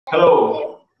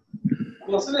Hello.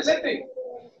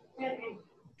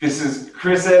 This is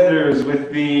Chris Edlers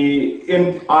with the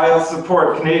IELTS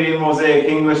Support Canadian Mosaic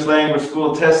English Language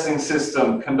School Testing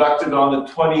System, conducted on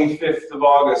the 25th of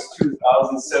August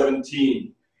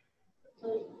 2017.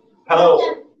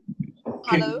 Hello.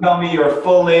 Can you tell me your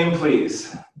full name,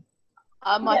 please?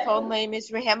 My full name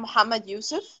is Riham Muhammad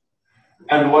Yusuf.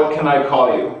 And what can I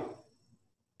call you?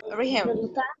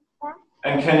 Riham.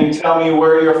 And can you tell me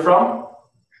where you're from?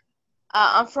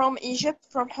 I'm from Egypt,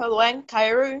 from Hulwan,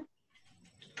 Cairo.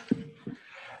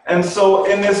 And so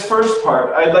in this first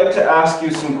part, I'd like to ask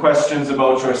you some questions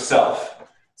about yourself.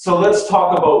 So let's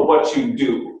talk about what you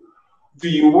do. Do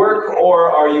you work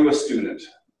or are you a student?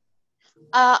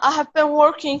 I have been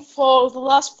working for the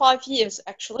last 5 years,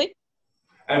 actually.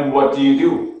 And what do you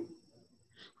do?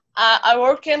 I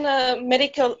work in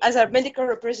as a medical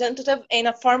representative in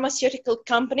a pharmaceutical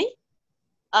company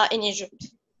in Egypt.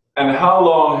 And how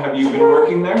long have you been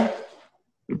working there?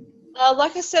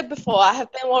 Like I said before, I have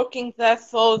been working there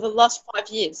for the last 5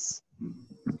 years.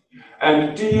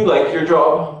 And do you like your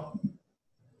job?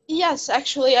 Yes,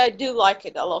 actually, I do like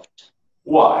it a lot.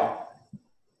 Why?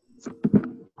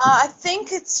 I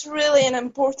think it's really an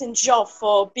important job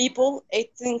for people.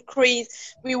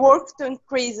 We work to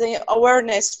increase the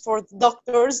awareness for the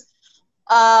doctors,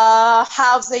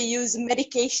 how they use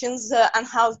medications and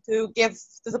how to give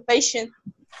to the patient.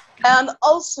 And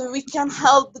also we can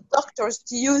help the doctors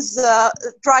to use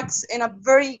drugs in a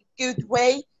very good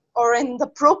way or in the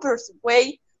proper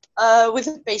way with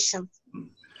the patient.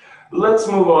 Let's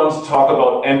move on to talk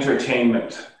about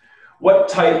entertainment. What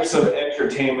types of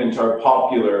entertainment are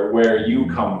popular where you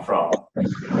come from?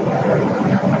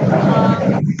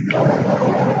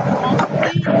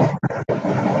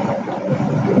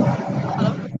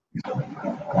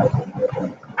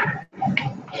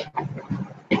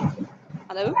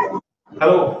 Hello?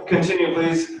 Hello, continue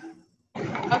please.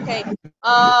 Okay.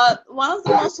 One of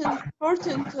the most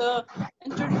important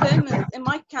entertainment in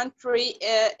my country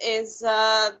is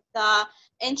the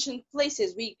ancient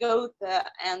places we go there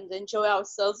and enjoy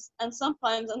ourselves, and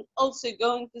sometimes and also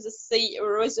going to the sea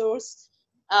or resorts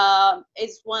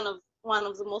is one of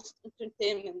the most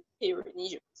entertainment here in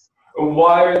Egypt.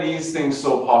 Why are these things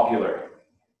so popular?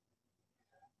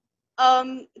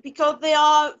 Because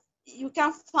you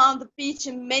can find the beach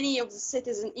in many of the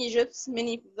cities in Egypt,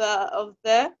 many of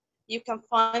there you can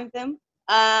find them.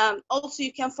 Also,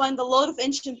 you can find a lot of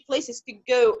ancient places to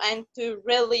go and to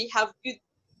really have good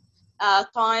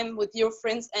time with your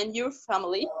friends and your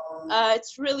family.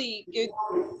 It's really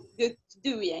good to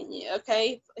do, yani,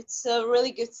 okay? It's a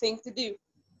really good thing to do.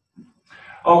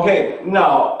 Okay,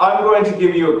 now I'm going to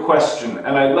give you a question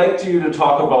and I'd like you to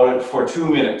talk about it for 2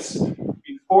 minutes.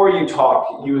 Before you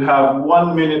talk, you have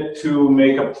 1 minute to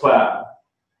make a plan.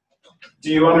 Do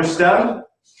you understand?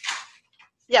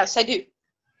 Yes, I do.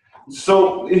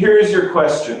 So here's your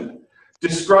question.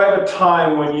 Describe a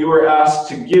time when you were asked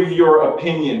to give your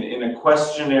opinion in a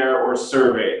questionnaire or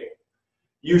survey.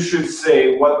 You should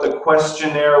say what the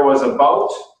questionnaire was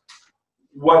about,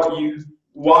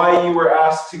 why you were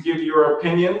asked to give your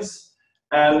opinions,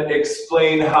 and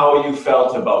explain how you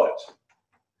felt about it.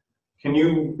 Can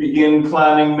you begin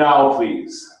planning now,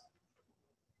 please?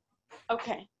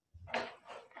 Okay.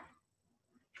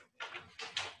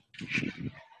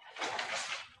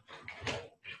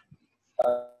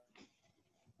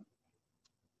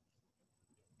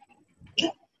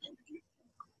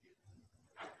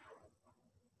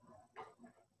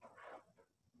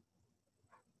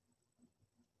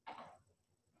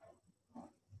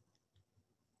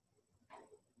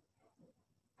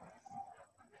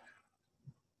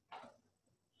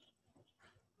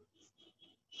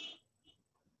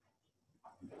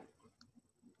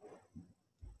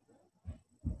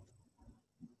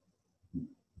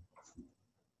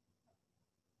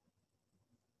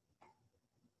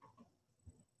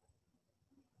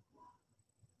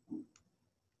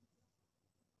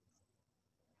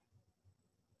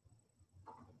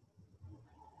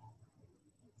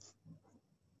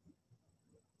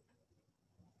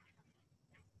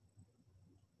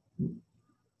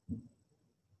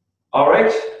 All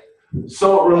right.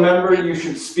 So remember, you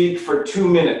should speak for 2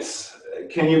 minutes.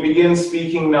 Can you begin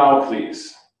speaking now,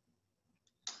 please?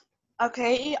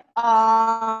 Okay.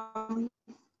 I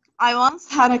once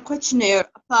had a questionnaire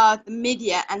about the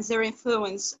media and their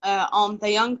influence on the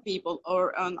young people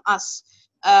or on us,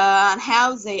 and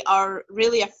how they are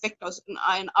really affect us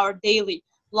in our daily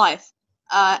life.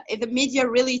 If the media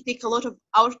really take a lot of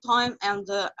our time and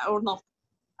or not.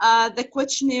 The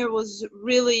questionnaire was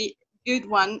really good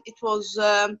one. It was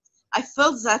I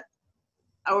felt that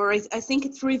or I think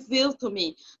it revealed to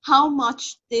me how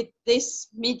much did this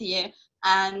media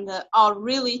and are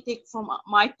really take from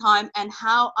my time, and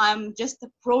how I'm just a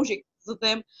project to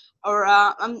them, or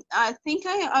I think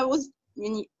I was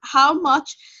how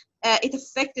much it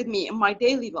affected me in my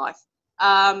daily life,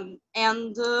 and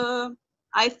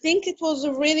I think it was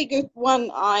a really good one.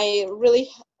 I really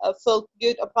felt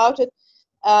good about it,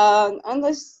 and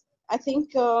I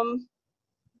think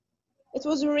it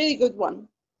was a really good one.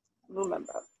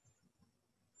 Remember,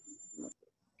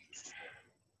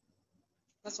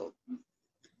 that's all.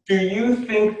 Do you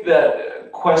think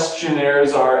that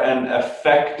questionnaires are an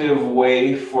effective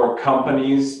way for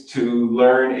companies to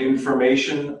learn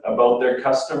information about their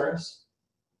customers?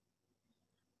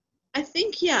 I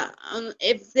think, yeah,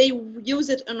 if they use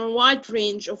it on a wide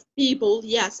range of people,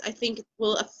 yes, I think it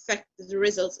will affect the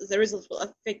results. The results will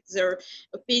affect their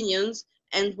opinions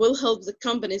and will help the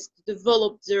companies to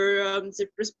develop their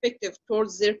perspective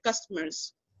towards their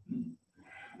customers.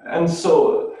 And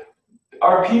so,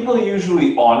 are people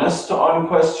usually honest on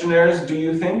questionnaires, do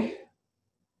you think?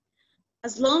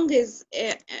 As long as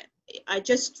I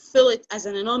just fill it as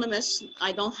an anonymous,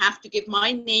 I don't have to give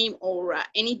my name or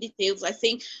any details. I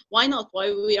think, why not?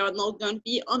 Why we are not going to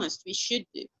be honest? We should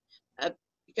do, uh,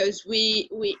 because we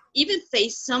even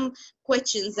face some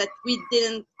questions that we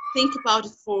didn't think about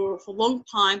it for a long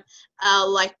time,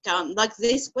 like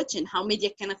this question: how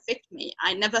media can affect me.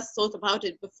 I never thought about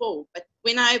it before, but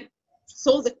when I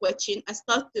saw the question, I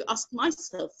started to ask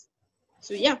myself.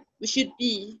 So yeah, we should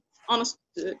be honest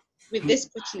with this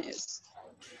questionnaires.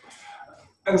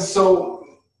 And so,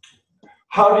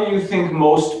 how do you think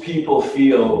most people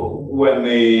feel when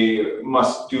they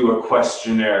must do a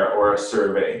questionnaire or a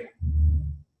survey?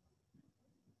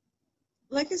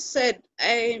 Like I said,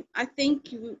 I think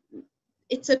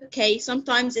it's okay.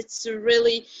 Sometimes it's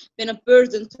really been a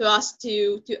burden to us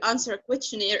to answer a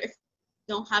questionnaire if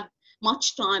we don't have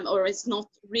much time, or it's not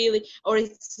really, or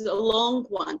it's a long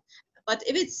one. But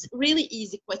if it's really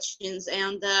easy questions,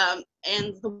 and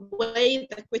the way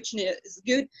the questionnaire is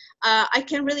good, I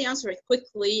can really answer it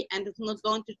quickly, and it's not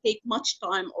going to take much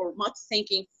time or much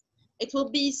thinking. It will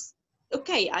be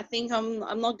okay. I think I'm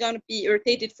not going to be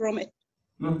irritated from it.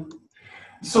 Hmm.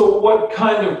 So what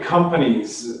kind of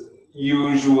companies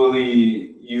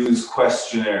usually use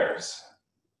questionnaires?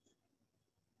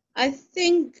 I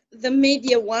think the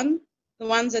media one, the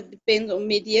ones that depend on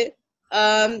media,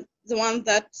 the one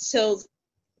that sells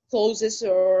clothes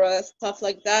or stuff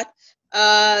like that,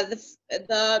 the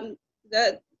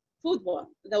food one,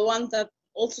 the one that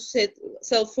also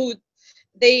sell food,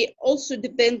 they also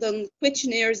depend on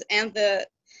questionnaires, and the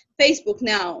Facebook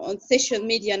now on social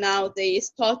media now they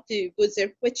start to put their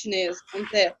questionnaires on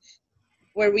there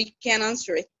where we can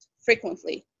answer it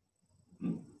frequently.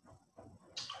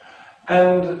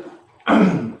 And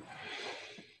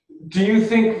do you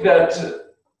think that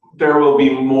there will be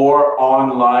more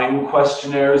online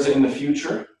questionnaires in the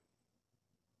future?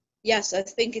 Yes, I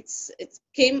think it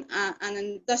became an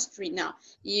industry now.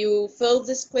 You fill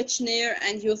this questionnaire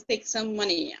and you'll take some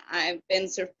money. I've been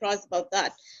surprised about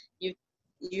that. You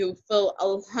you fill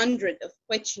 100 of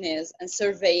questionnaires and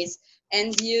surveys,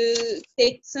 and you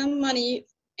take some money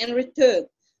in return.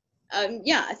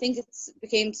 Yeah, I think it's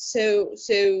became so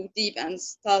deep and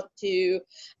start to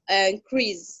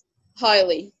increase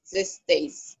highly these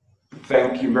days.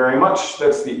 Thank you very much.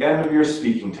 That's the end of your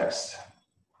speaking test.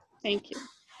 Thank you.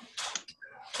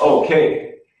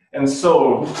 Okay, and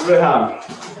so, Rehan,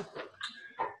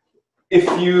 if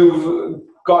you've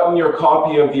gotten your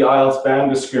copy of the IELTS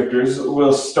band descriptors,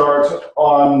 we'll start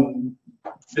on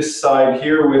this side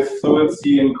here with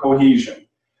fluency and cohesion.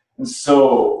 And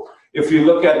so, if you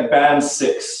look at band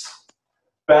 6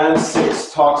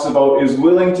 talks about is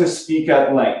willing to speak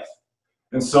at length.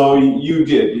 And so you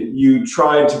did. You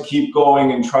tried to keep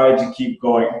going and tried to keep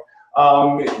going.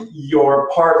 Your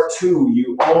part 2,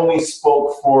 you only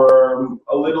spoke for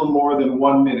a little more than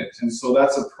 1 minute, and so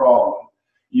that's a problem.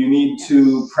 You need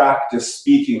to practice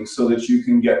speaking so that you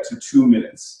can get to 2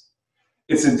 minutes.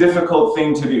 It's a difficult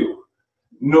thing to do.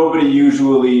 Nobody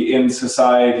usually in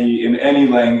society, in any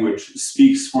language,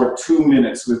 speaks for 2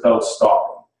 minutes without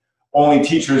stopping. Only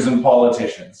teachers and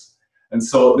politicians. And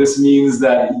so this means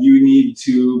that you need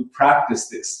to practice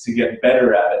this to get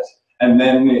better at it, and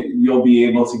then you'll be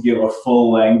able to give a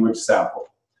full language sample.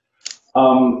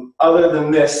 Other than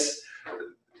this,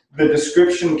 the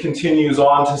description continues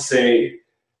on to say,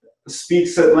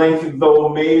 speaks at length though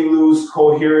may lose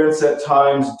coherence at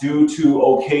times due to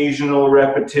occasional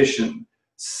repetition,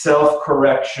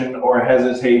 self-correction, or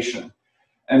hesitation.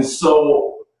 And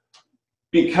so,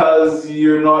 because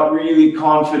you're not really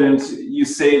confident, you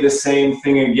say the same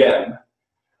thing again.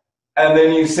 and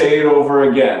then you say it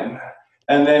over again.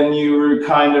 And then you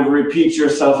kind of repeat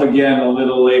yourself again a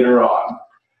little later on.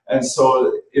 And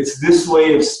so it's this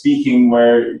way of speaking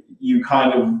where you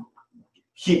kind of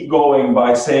keep going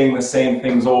by saying the same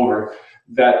things over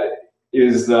that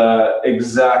is the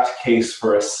exact case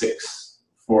for a 6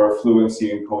 for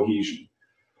fluency and cohesion.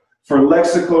 For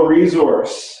lexical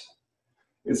resource,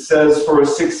 it says for a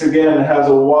 6 again, has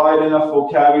a wide enough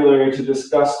vocabulary to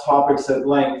discuss topics at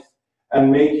length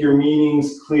and make your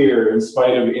meanings clear in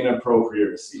spite of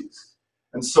inappropriacies.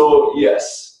 And so,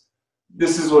 yes,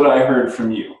 this is what I heard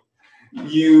from you.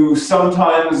 You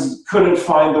sometimes couldn't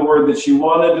find the word that you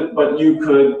wanted, but you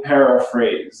could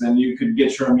paraphrase and you could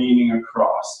get your meaning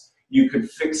across. You could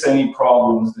fix any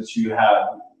problems that you had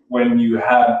when you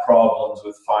had problems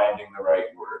with finding the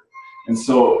right word. And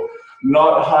so,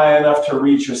 not high enough to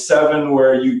reach a 7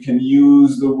 where you can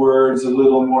use the words a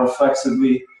little more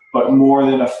flexibly, but more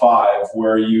than a 5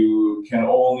 where you can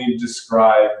only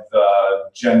describe the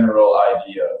general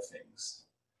idea of things.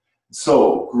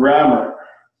 So, grammar,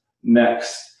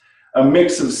 next. A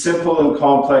mix of simple and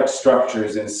complex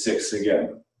structures in 6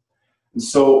 again. And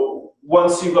so,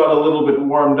 once you got a little bit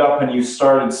warmed up and you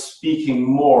started speaking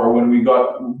more, when we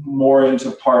got more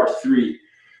into part 3,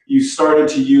 you started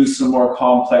to use some more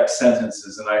complex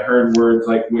sentences, and I heard words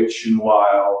like which and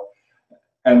while,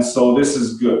 and so this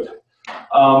is good.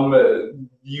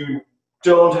 You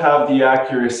don't have the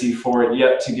accuracy for it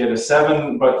yet to get a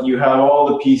 7, but you have all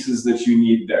the pieces that you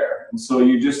need there, and so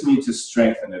you just need to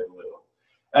strengthen it a little.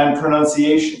 And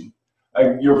pronunciation.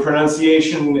 Your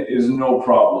pronunciation is no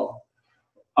problem.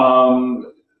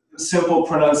 Simple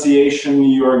pronunciation,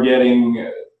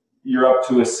 you're up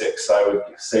to a 6, I would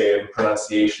say, in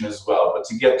pronunciation as well. But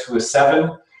to get to a 7,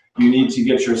 you need to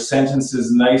get your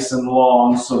sentences nice and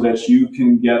long so that you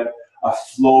can get a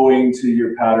flowing to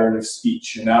your pattern of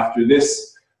speech. And after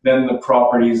this, then the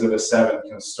properties of a 7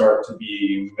 can start to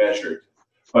be measured.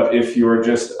 But if you're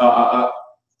just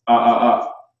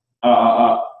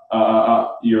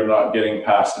you're not getting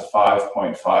past a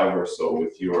 5.5 or so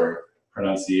with your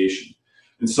pronunciation.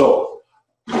 And so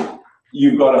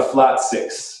you've got a flat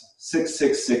 6. 6,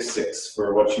 6, 6, 6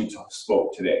 for what you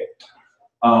spoke today.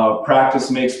 Practice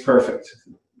makes perfect.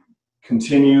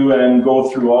 Continue and go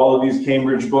through all of these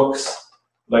Cambridge books,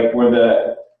 like where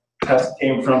the test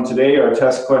came from today. Our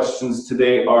test questions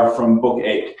today are from book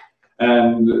 8.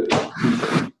 And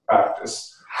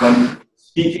practice. When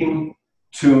speaking,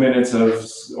 2 minutes of,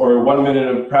 or 1 minute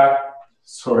of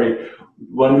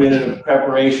 1 minute of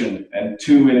preparation and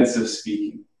 2 minutes of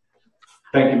speaking.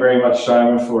 Thank you very much,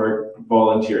 Shaima, for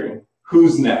volunteering.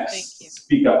 Who's next? Thank you.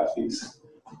 Speak up, please.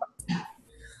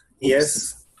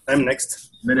 Yes, I'm next.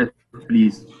 Minute,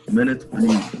 please. Minute,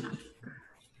 please.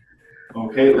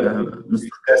 Okay, let's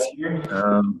test here.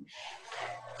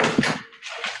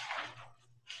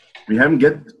 We haven't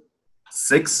get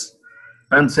 6,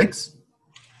 band 6?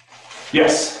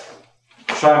 Yes,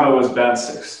 Shaima was band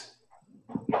 6.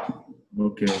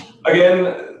 Okay.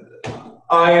 Again,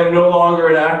 I am no longer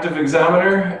an active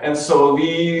examiner, and so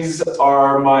these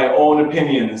are my own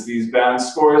opinions, these band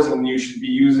scores, and you should be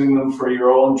using them for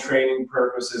your own training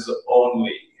purposes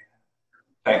only.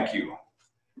 Thank you.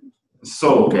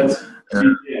 So, okay. Let's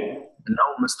begin.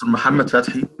 Now, Mr. Muhammad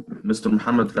Fathi. Mr.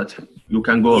 Muhammad Fathi, you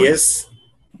can go. Yes.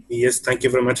 Yes, thank you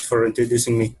very much for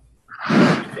introducing me.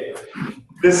 Okay.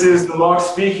 This is the mock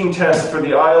speaking test for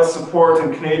the IELTS support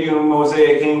and Canadian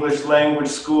Mosaic English Language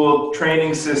School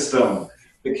training system.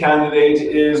 The candidate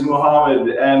is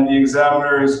Mohammed and the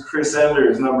examiner is Chris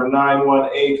Enders, number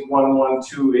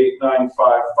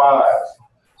 918-112-8955.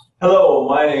 Hello,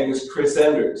 my name is Chris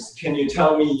Enders. Can you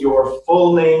tell me your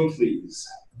full name, please?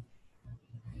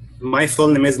 My full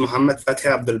name is Muhammad Fathi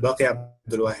Abdul Baqi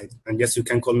Abdul Wahid. And yes, you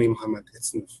can call me Muhammad.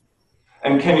 It's enough.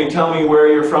 And can you tell me where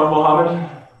you're from, Mohammed?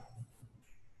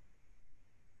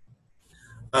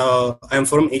 I'm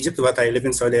from Egypt, but I live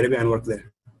in Saudi Arabia and work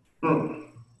there.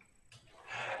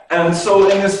 And so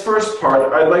in this first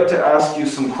part, I'd like to ask you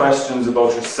some questions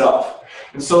about yourself.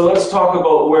 And so let's talk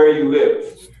about where you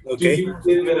live. Okay. Do you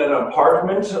live in an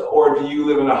apartment or do you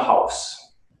live in a house?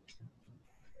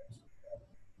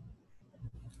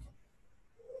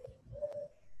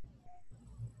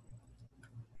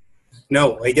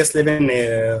 No, I just live in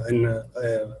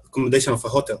accommodation of a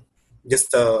hotel.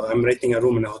 Just I'm renting a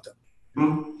room in a hotel.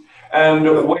 And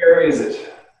where is it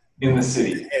in the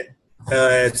city?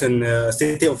 It's in the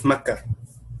city of Mecca,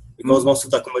 because most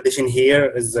of the accommodation here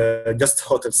is just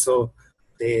hotels. So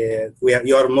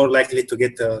you are more likely to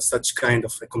get such kind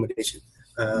of accommodation,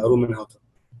 room in a hotel.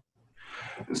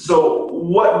 So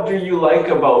what do you like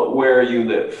about where you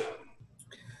live?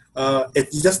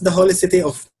 It's just the holy city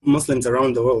of Muslims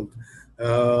around the world.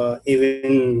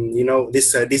 Even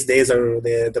these days are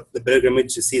the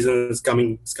pilgrimage season is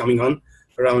coming on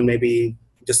around maybe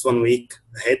just 1 week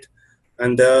ahead,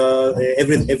 and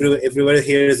everywhere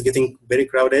here is getting very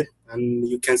crowded, and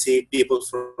you can see people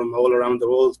from all around the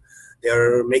world. They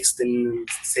are mixed in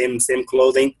same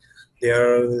clothing. They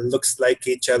are looks like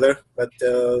each other, but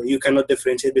you cannot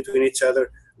differentiate between each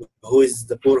other. Who is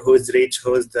the poor, who is rich,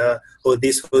 who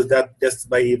this, who's that, just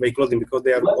by clothing, because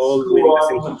they are all Let's go wearing the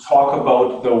same. on to talk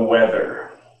about the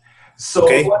weather. So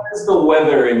Okay. what is the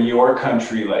weather in your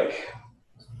country like?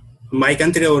 My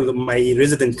country or my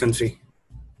resident country?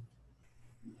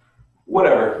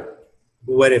 Whatever.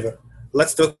 Wherever.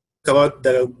 Let's talk about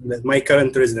my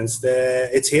current residence.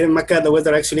 It's here in Mecca. The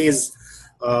weather actually is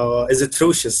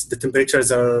atrocious. The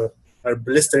temperatures are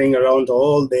blistering around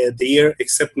all the year,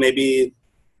 except maybe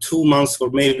 2 months or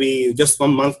maybe just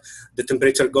 1 month. The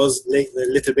temperature goes a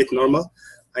little bit normal.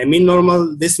 I mean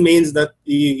normal. This means that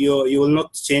you will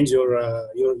not change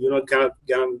you're not gonna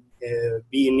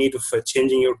be in need of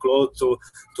changing your clothes to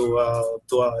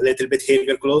a little bit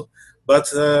heavier clothes, but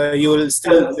you will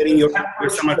still Does wearing the your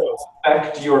summer temperature clothes.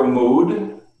 affect your mood?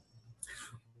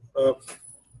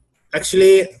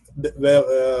 Actually,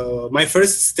 my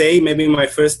first stay, maybe my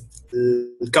first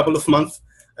couple of months,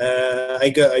 I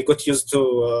got used to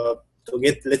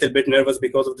get a little bit nervous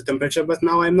because of the temperature, but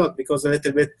now I'm not, because a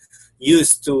little bit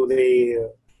used to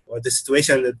the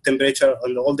situation, the temperature,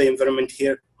 and all the environment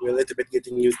here. We're a little bit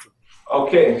getting used to.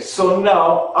 Okay, so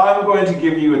now I'm going to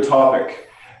give you a topic,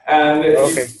 and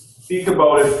Okay. you speak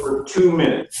about it for 2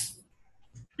 minutes.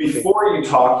 Before you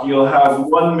talk, you'll have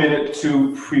 1 minute to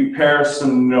prepare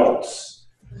some notes.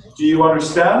 Do you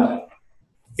understand?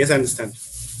 Yes, I understand.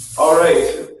 All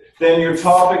right. Then your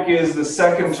topic is the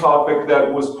second topic that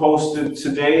was posted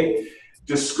today.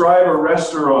 Describe a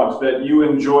restaurant that you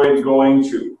enjoyed going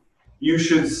to. You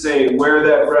should say where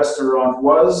that restaurant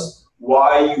was,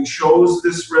 why you chose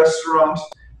this restaurant,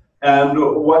 and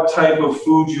what type of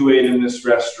food you ate in this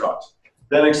restaurant.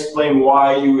 Then explain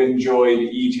why you enjoyed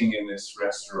eating in this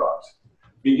restaurant.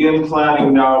 Begin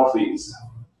planning now, please.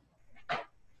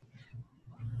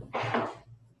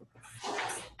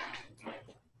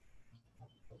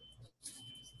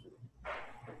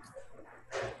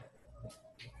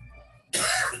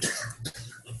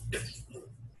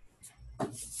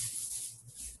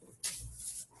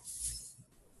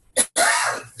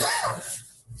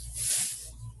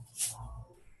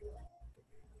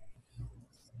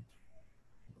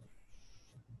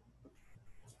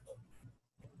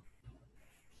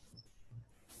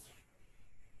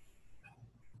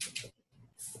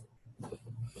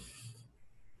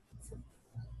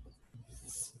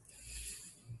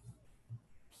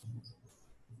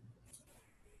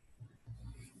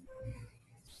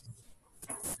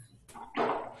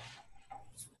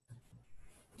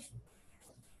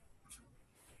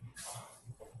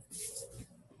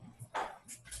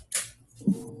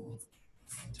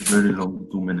 It's very long,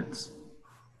 2 minutes.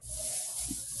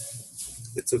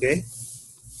 It's okay.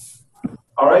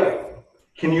 All right.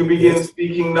 Can you begin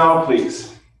speaking now,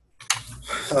 please?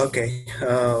 Okay.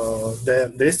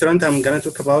 The restaurant I'm gonna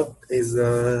talk about is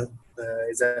a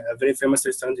very famous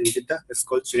restaurant in Jeddah. It's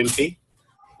called Shrimpi,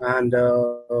 and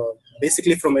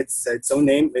basically from its own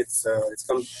name, it's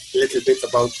come a little bit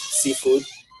about seafood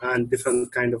and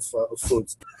different kind of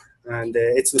foods, and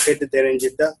it's located there in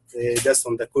Jeddah, just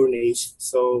on the Corniche.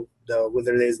 So the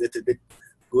weather there is a little bit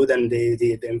good, and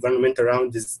the environment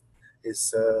around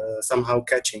is somehow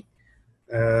catching.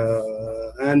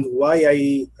 And why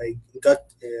I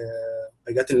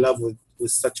got in love with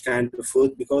such kind of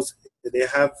food, because they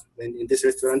have in this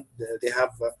restaurant they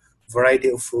have a variety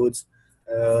of foods,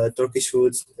 Turkish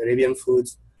foods, Arabian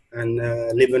foods, and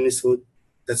Lebanese food.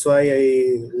 That's why I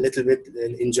little bit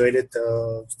enjoyed it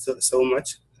so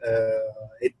much.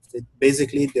 It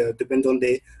basically depend on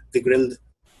the grilled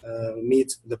meat,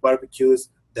 the barbecues,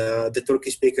 the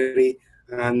Turkish bakery,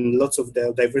 and lots of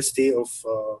the diversity of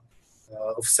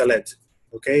salad.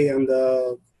 Okay, and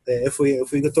if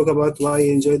we could talk about why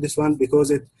I enjoy this one,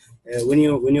 because it when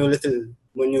you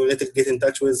little get in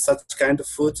touch with such kind of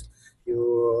food,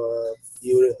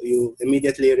 you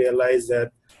immediately realize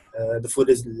that the food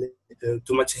is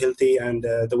too much healthy, and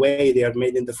the way they are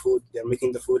made in the food, they are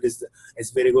making the food is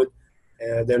very good.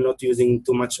 They're not using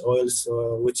too much oils,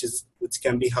 which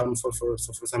can be harmful for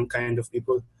some kind of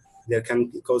people. There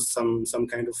can cause some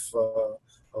kind of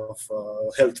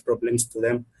health problems to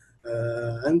them,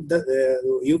 and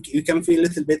you can feel a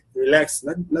little bit relaxed,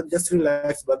 not just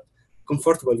relaxed, but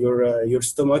comfortable. Your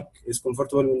stomach is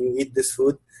comfortable when you eat this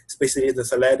food, especially the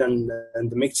salad and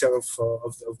the mixture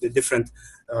of the different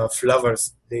flavors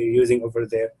they're using over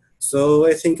there. So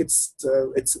I think it's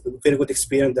a very good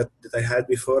experience that I had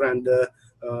before, and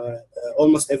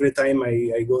almost every time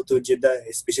I go to Jeddah,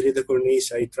 especially the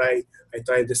Corniche, I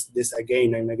try this again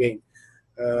and again.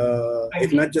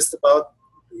 It's not just about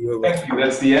your. Thank you.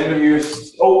 That's the end of your.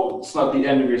 Oh, it's not the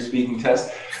end of your speaking test.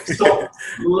 So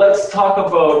let's talk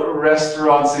about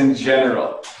restaurants in general.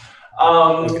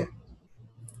 Okay.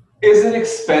 Is it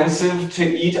expensive to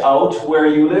eat out where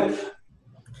you live?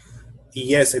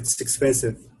 Yes, it's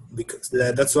expensive, because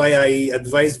that's why I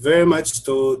advise very much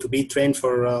to be trained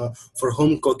for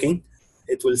home cooking.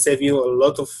 It will save you a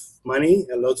lot of money,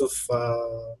 a lot of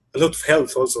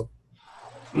health also.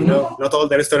 You know, not all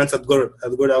the restaurants are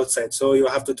good outside, so you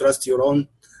have to trust your own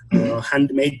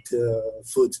handmade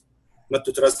food, not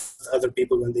to trust other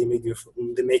people when they make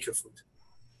your food.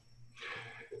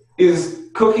 Is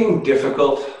cooking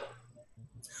difficult?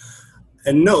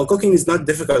 And no, cooking is not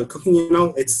difficult. Cooking, you know,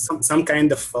 it's some kind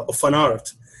of an art.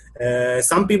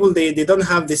 Some people they don't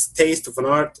have this taste of an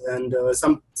art, and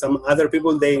some other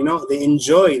people they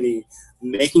enjoy the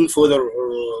making food,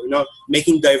 or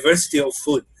making diversity of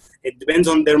food. It depends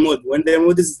on their mood. When their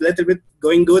mood is a little bit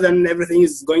going good and everything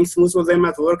is going smooth for them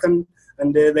at work and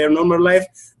their normal life,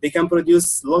 they can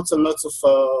produce lots and lots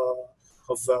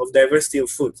of diversity of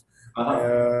food.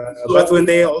 But when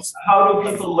they also, how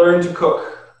do people learn to cook?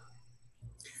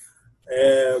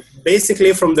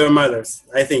 Basically from their mothers,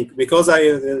 I think, because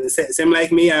same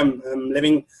like me, I'm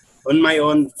living on my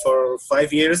own for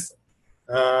 5 years.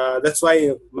 That's why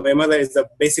my mother is the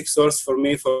basic source for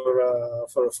me for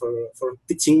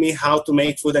teaching me how to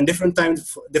make food and different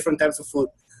types of food.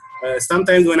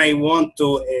 Sometimes when I want to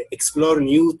explore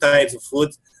new types of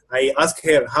food, I ask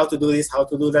her how to do this, how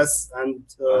to do this, and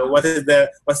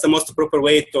what's the most proper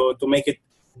way to make it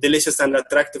delicious and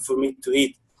attractive for me to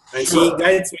eat. And she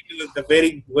guides me to the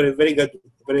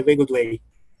very good way.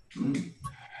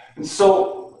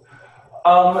 So,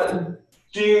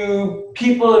 do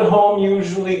people at home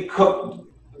usually cook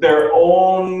their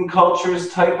own culture's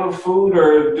type of food,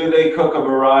 or do they cook a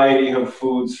variety of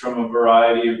foods from a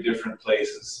variety of different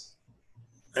places?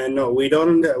 No, we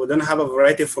don't have a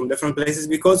variety from different places,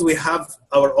 because we have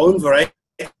our own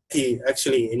variety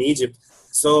actually in Egypt.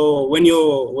 So when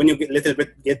you get a little bit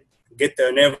get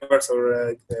nervous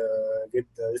or get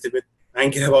a little bit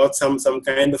angry about some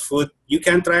kind of food, you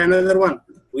can try another one.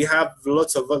 We have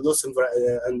lots of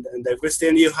and diversity,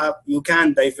 and you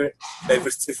can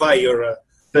diversify your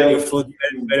food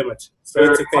very, very much. So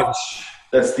it's okay.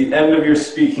 That's the end of your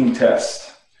speaking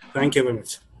test. Thank you very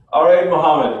much. All right,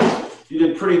 Mohammed, you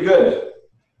did pretty good.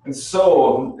 And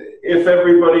so, if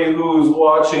everybody who's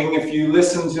watching, if you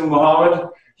listen to Mohammed,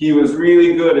 he was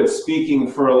really good at speaking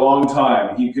for a long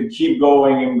time. He could keep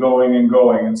going and going and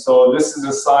going. And so this is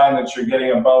a sign that you're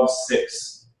getting above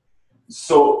 6.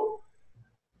 So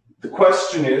the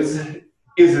question is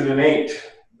it an 8?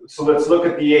 So let's look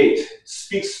at the 8.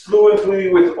 Speaks fluently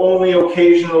with only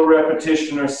occasional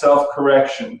repetition or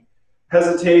self-correction.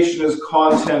 Hesitation is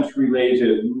content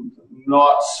related,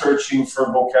 not searching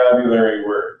for vocabulary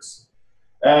words.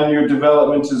 And your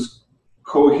development is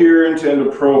coherent and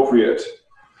appropriate.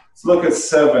 Let's look at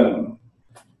 7.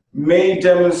 May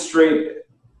demonstrate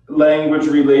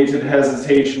language-related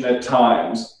hesitation at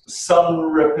times.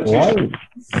 Some repetition,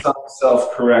 some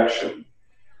self-correction.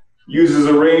 Uses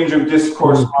a range of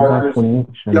discourse markers.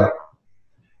 Yeah.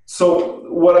 So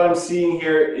what I'm seeing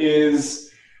here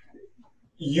is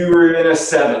you're in a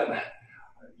 7.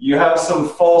 You have some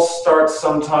false starts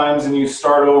sometimes, and you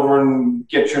start over and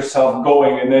get yourself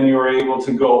going, and then you're able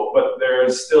to go. But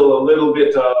there's still a little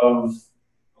bit of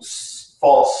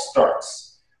false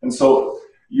starts. And so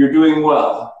you're doing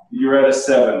well. You're at a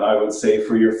 7, I would say,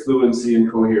 for your fluency and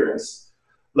coherence.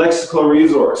 Lexical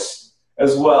resource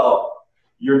as well.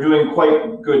 You're doing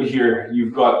quite good here.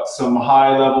 You've got some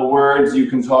high-level words. You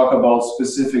can talk about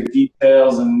specific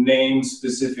details and name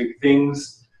specific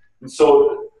things. And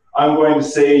so I'm going to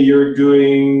say you're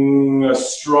doing a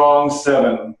strong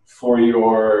 7 for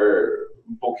your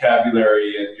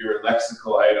vocabulary and your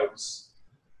lexical items.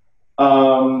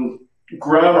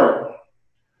 Grammar.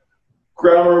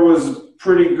 Grammar was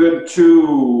pretty good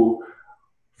too.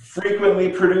 Frequently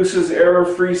produces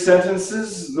error-free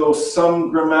sentences, though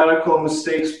some grammatical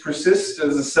mistakes persist.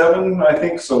 As a 7, I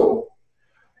think so.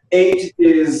 8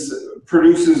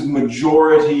 produces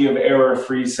majority of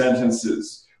error-free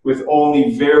sentences with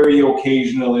only very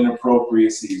occasional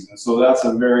inappropriacies. And so that's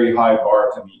a very high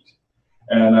bar to meet.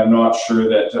 And I'm not sure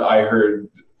that I heard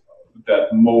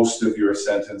that most of your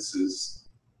sentences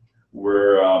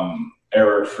were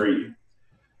error-free.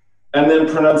 And then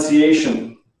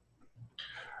pronunciation.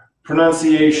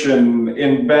 Pronunciation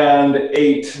in band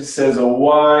 8 says a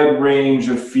wide range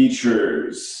of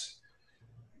features.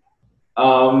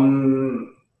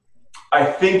 I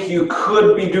think you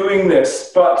could be doing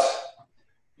this, but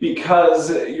because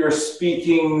you're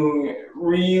speaking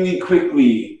really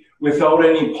quickly without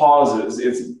any pauses,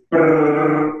 it's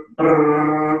brrr,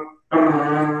 brrr,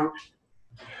 brrr.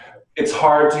 It's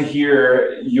hard to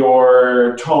hear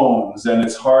your tones, and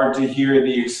it's hard to hear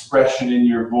the expression in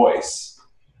your voice.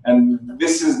 And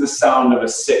this is the sound of a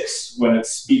 6 when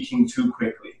it's speaking too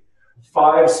quickly.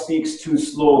 5 speaks too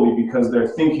slowly because they're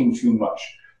thinking too much.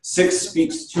 6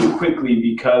 speaks too quickly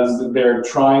because they're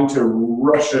trying to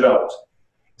rush it out.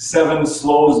 7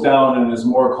 slows down and is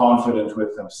more confident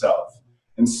with himself.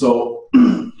 And so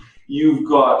you've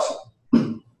got,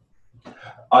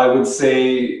 I would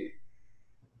say,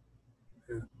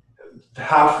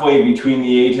 halfway between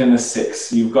the 8 and the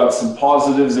 6. You've got some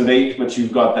positives of 8, but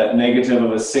you've got that negative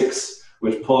of a 6,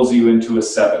 which pulls you into a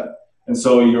 7. And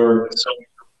so you're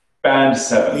band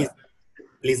 7.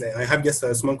 Please, I have just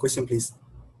a small question, please.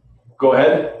 Go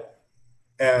ahead.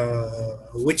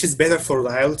 Which is better for the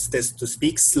IELTS test, to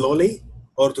speak slowly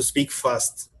or to speak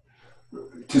fast?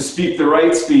 To speak the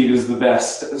right speed is the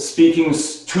best. Speaking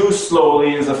too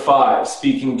slowly is a 5.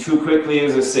 Speaking too quickly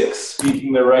is a 6.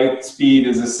 Speaking the right speed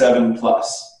is a 7+.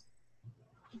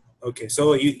 Okay,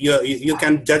 so you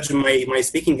can judge my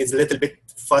speaking is a little bit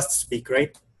fast speak,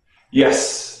 right?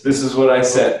 Yes, this is what I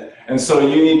said. And so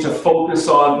you need to focus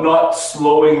on not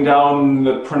slowing down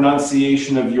the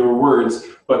pronunciation of your words,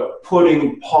 but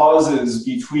putting pauses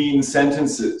between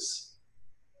sentences.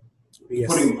 Yes.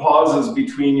 Putting pauses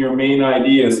between your main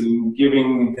ideas and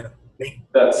giving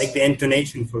like the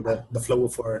intonation for the flow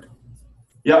of word.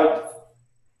 Yeah.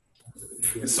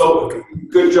 Yes. So Okay.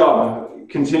 good job.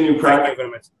 Continue practicing. Thank you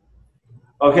very much.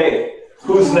 Okay,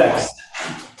 who's next?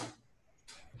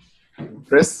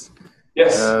 Chris,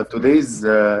 Yes. today's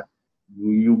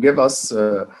you give us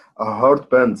a hard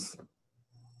band.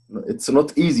 It's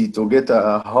not easy to get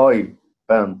a high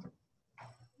band.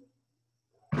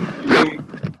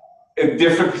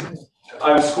 Different.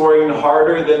 I'm scoring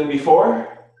harder than before.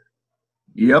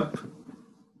 Yep.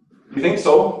 You think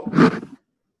so?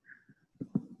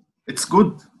 It's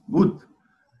good.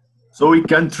 So we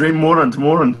can train more and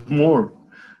more and more.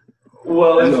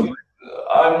 Well,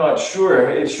 I'm not sure.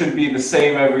 It should be the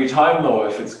same every time, though,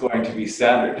 if it's going to be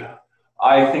standard.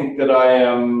 I think that I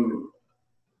am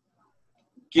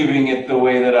giving it the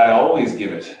way that I always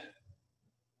give it.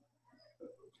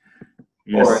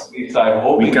 Yes. Or at least I'm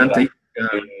hoping We can that take in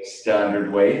a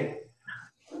standard way.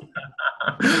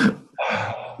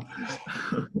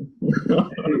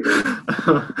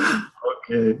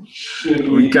 Okay. Should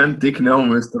We can take now,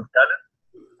 Mr. Khaled.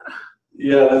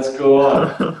 Yeah, let's go on.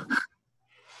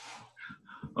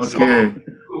 Okay,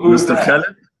 Who's Mr. that?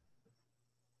 Khaled.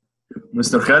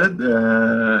 Mr. Khaled,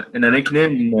 in a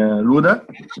nickname, Luda.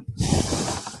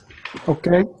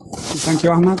 Okay, thank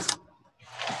you, Ahmed.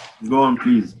 Go on,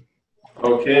 please.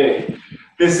 Okay,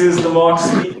 this is the mock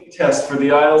speaking test for the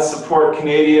IELTS Support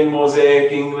Canadian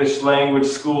Mosaic English Language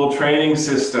School Training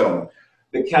System.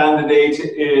 The candidate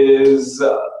is,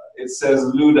 it says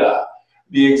Luda.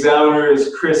 The examiner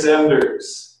is Chris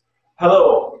Enders.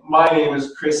 Hello, my name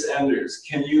is Chris Enders.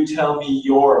 Can you tell me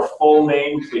your full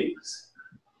name, please?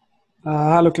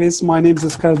 Hello, Chris. My name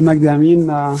is Khaled Magdi Amin.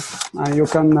 You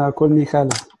can call me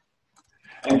Khaled.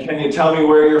 And can you tell me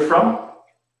where you're from?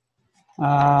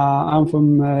 I'm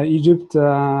from Egypt,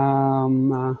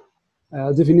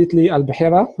 definitely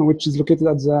Al-Bahira, which is located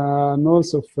at the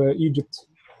north of Egypt.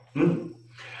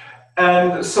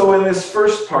 And so in this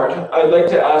first part, I'd like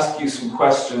to ask you some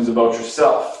questions about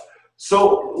yourself.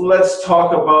 So let's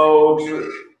talk about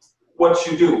what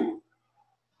you do.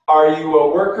 Are you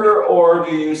a worker or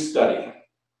do you study?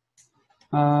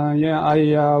 Yeah,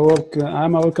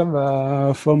 I'm a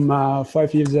worker from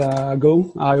 5 years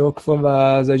ago. I work for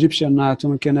the Egyptian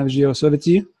Atomic Energy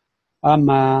Authority. I'm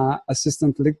an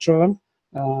assistant lecturer.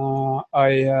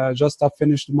 I just have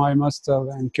finished my master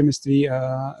in chemistry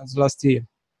last year.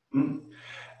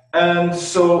 And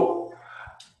so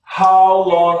how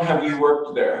long have you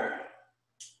worked there?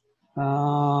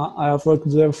 I have worked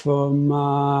there for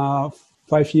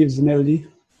 5 years nearly.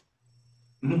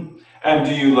 And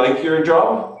do you like your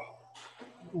job?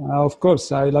 Of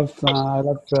course, I love the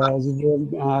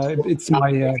job. It's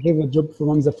my favorite job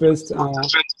from the first.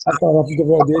 After I have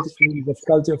graduated from the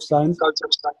Faculty of Science.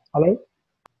 Hello?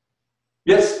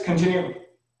 Yes, continue.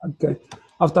 Okay.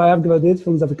 After I have graduated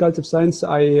from the Faculty of Science,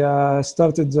 I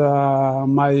started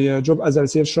my job as a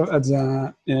researcher at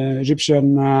the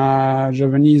Egyptian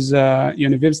Javanese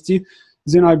University.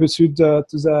 Then I pursued to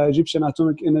the Egyptian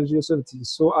Atomic Energy Authority.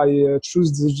 So I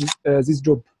chose this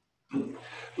job.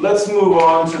 Let's move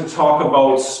on to talk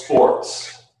about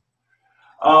sports.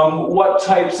 What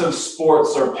types of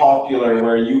sports are popular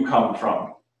where you come from?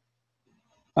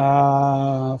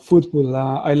 Football.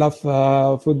 I love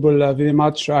football very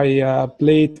much. I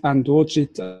play it and watch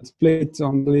it. Play it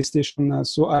on PlayStation.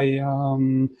 So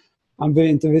I'm very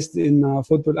interested in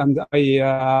football, and I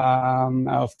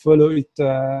follow it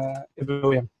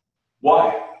everywhere.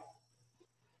 Why?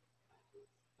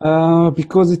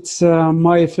 Because it's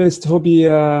my first hobby.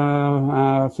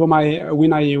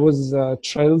 When I was a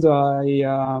child, I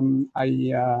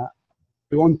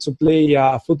want to play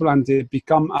football and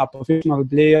become a professional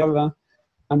player.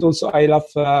 And also, I love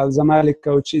Zamalek,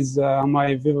 which is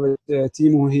my favorite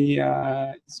team. He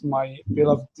is my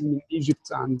beloved team in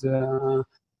Egypt, and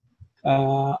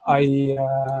I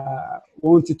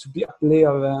wanted to be a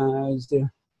player there.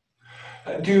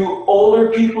 Do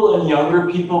older people and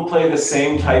younger people play the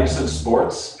same types of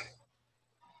sports?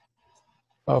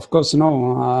 Of course,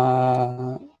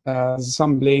 no.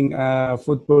 Some playing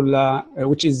football,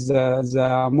 which is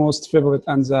the most favorite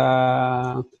and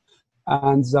the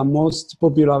most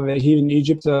popular here in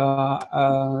Egypt.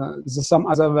 Some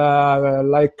other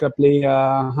like play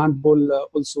handball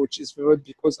also, which is favorite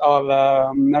because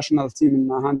our national team in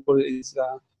handball is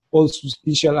also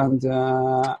special and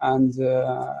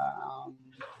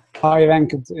high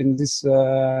ranked in this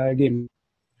game.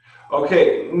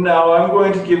 Okay, now I'm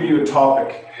going to give you a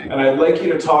topic, and I'd like you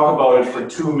to talk about it for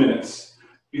 2 minutes.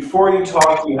 Before you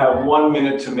talk, you have 1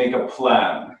 minute to make a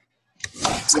plan.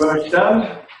 You understand?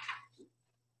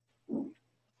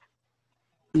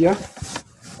 Yeah.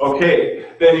 Okay,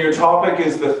 then your topic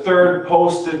is the third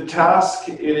posted task.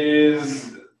 It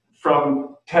is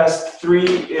from test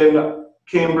 3 in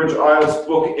Cambridge IELTS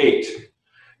book 8.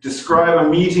 Describe a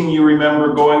meeting you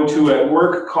remember going to at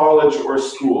work, college, or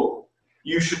school.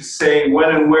 You should say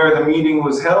when and where the meeting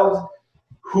was held,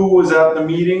 who was at the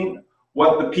meeting,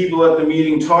 what the people at the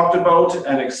meeting talked about,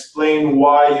 and explain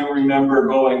why you remember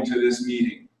going to this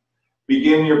meeting.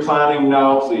 Begin your planning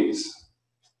now, please.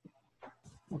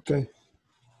 Okay.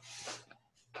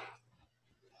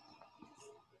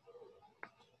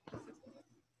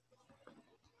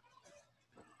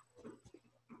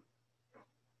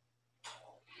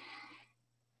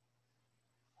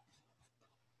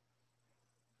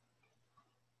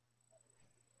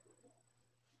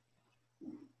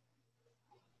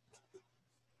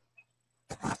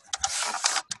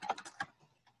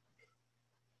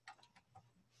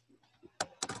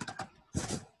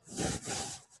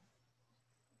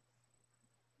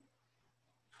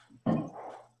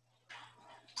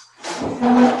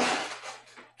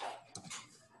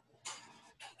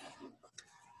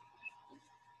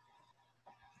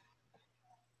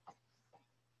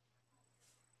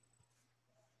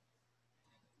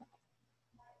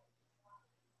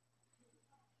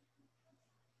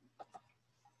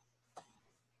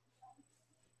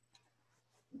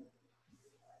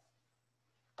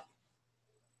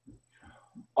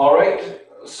 All right,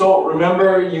 so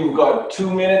remember you've got 2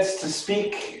 minutes to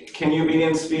speak. Can you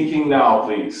begin speaking now,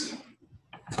 please?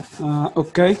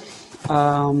 Okay.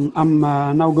 I'm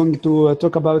now going to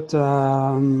talk about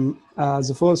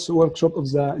the fourth workshop of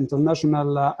the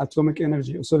International Atomic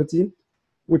Energy Authority,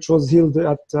 which was held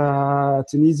at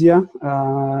Tunisia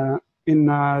in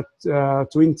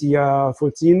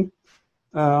 2014.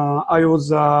 I was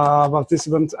a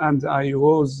participant and I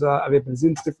was a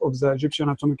representative of the Egyptian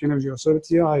Atomic Energy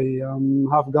Authority. I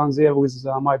have gone there with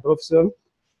my professor.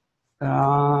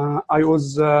 I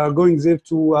was going there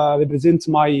to represent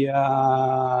my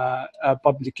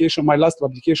publication, my last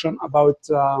publication about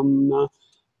the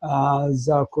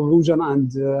corrosion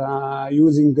and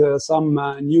using some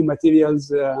new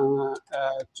materials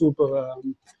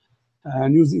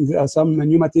using some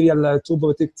new material to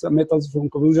protect metals from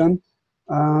corrosion.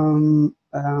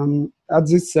 At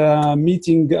this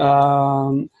meeting,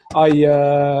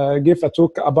 I gave a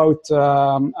talk about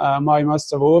my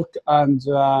master work and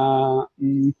the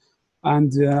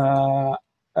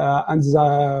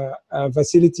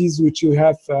facilities which you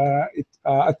have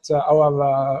at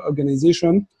our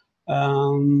organization.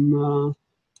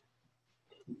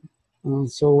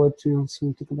 So what you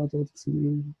also talk about?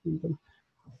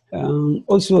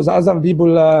 Also, the other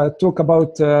people talk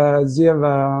about their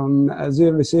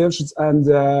research, and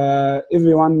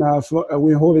everyone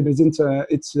who represents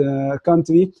its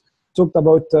country talked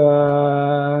about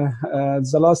the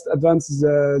last advances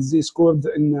they scored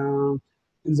in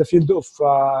in the field of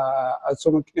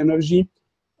atomic energy.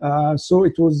 So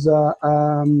it was a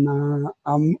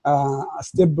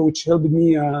step which helped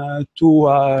me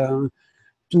to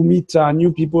meet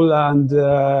new people and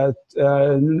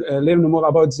learn more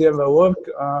about their work.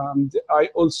 I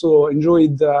also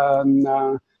enjoyed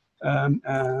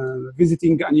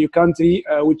visiting a new country,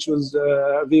 which was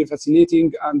very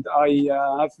fascinating, and I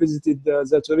have visited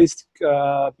the touristic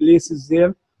places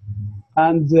there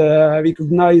and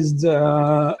recognized.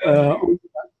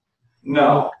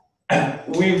 Now,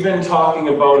 we've been talking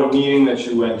about a meeting that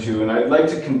you went to, and I'd like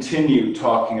to continue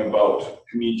talking about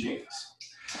meetings.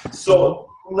 So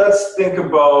let's think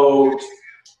about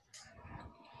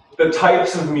the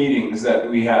types of meetings that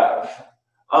we have.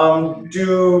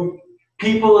 Do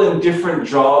people in different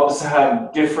jobs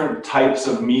have different types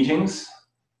of meetings?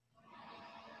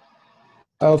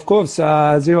 Of course,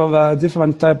 there are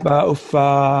different type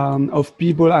of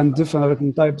people and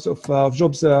different types of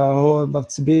jobs who are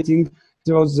participating.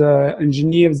 There was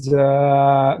engineers,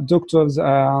 doctors,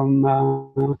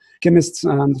 chemists,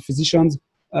 and physicians.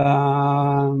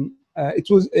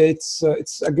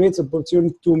 It's a great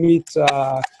opportunity to meet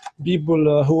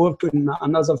people who work in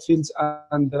another fields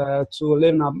and to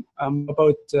learn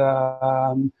about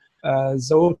the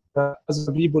work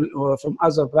other people from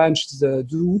other branches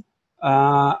do.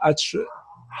 How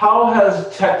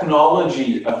has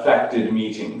technology affected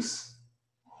meetings?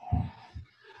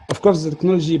 Of course, the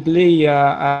technology play a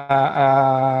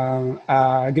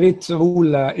great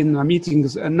role in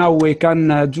meetings. And now we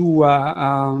can do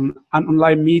an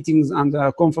online meetings and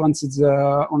conferences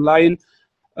online.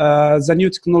 The new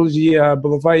technology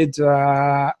provide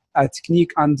a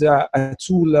technique and a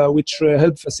tool which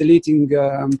help facilitating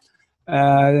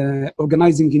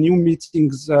organizing new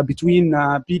meetings between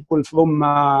people from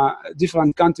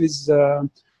different countries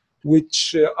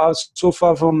which are so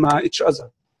far from each other.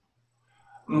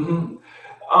 Mm-hmm.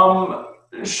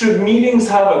 Should meetings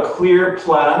have a clear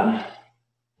plan?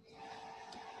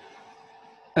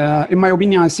 In my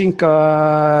opinion, I think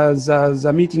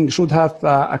the meeting should have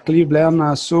a clear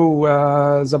plan so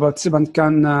the participant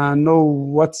can know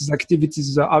what the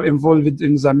activities are involved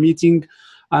in the meeting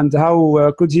and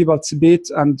how could he participate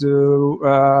and to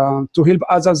help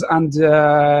others and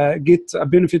get a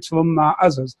benefit from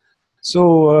others.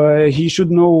 So he should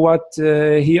know what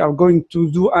he are going to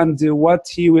do and what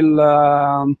he will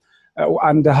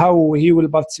and how he will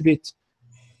participate.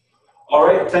 All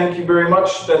right, thank you very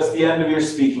much. That's the end of your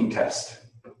speaking test.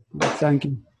 Thank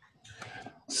you.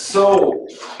 So,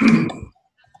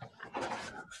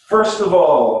 first of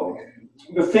all,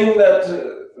 the thing that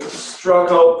struck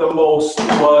out the most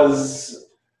was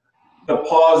the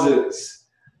pauses.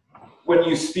 When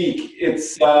you speak,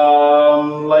 it's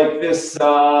like this,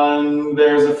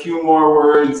 there's a few more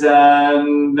words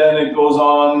and then it goes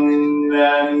on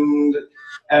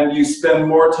and you spend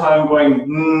more time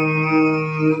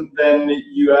going than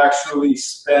you actually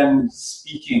spend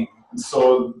speaking.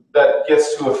 So that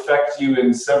gets to affect you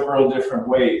in several different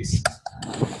ways.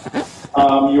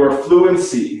 Your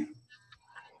fluency,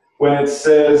 when it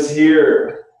says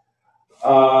here,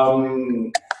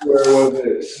 where was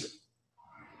it?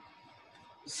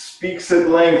 Speaks at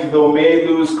length, though may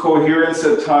lose coherence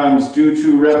at times due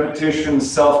to repetition,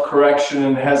 self-correction,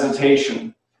 and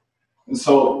hesitation. And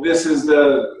so this is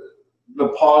the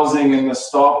pausing and the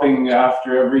stopping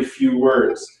after every few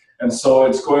words. And so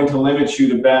it's going to limit you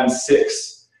to band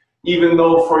 6. Even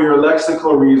though for your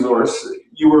lexical resource,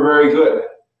 you were very good.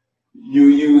 You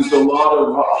used a lot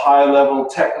of high-level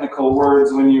technical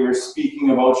words when you were speaking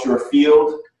about your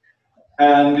field,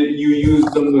 and you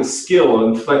used them with skill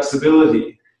and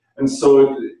flexibility. And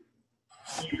so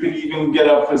you could even get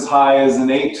up as high as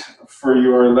an 8 for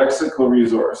your lexical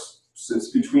resource. So it's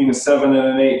between a 7 and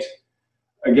an 8.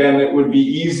 Again, it would be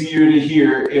easier to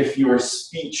hear if your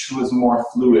speech was more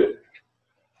fluid.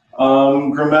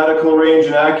 Grammatical range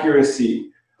and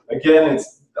accuracy. Again,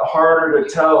 it's harder to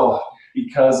tell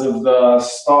because of the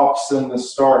stops and the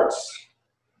starts.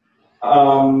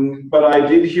 But I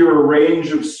did hear a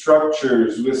range of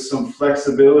structures with some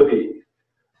flexibility.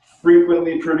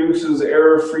 Frequently produces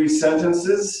error-free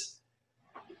sentences.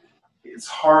 It's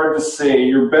hard to say.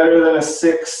 You're better than a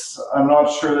 6. I'm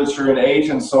not sure that you're an 8,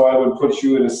 and so I would put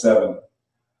you at a 7.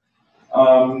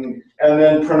 And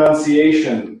then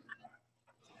pronunciation.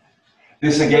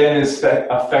 This again is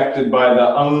affected by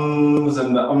the ums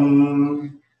and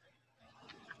the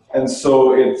and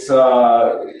so it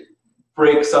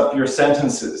breaks up your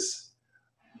sentences.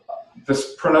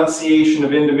 This pronunciation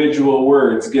of individual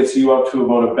words gets you up to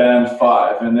about a band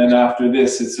 5, and then after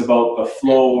this it's about the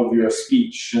flow of your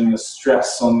speech and the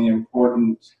stress on the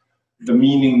important the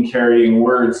meaning-carrying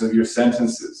words of your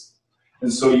sentences.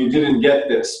 And so you didn't get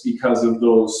this because of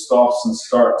those stops and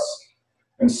starts.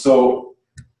 And so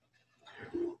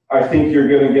I think you're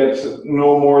going to get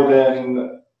no more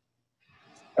than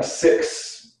a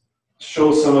 6.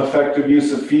 Show some effective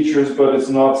use of features, but it's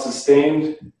not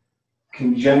sustained.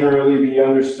 Can generally be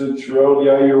understood throughout.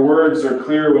 Yeah, your words are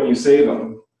clear when you say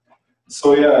them.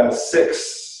 So yeah,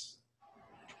 6.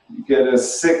 You get a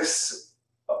 6.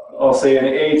 I'll say an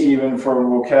 8 even for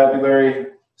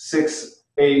vocabulary. 6,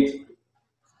 8,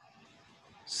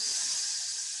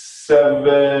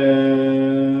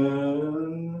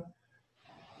 7.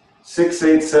 6,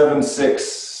 8, 7, 6.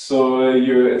 So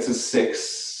it's a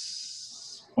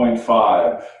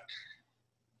 6.5.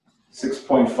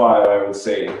 6.5, I would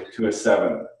say, to a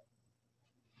 7.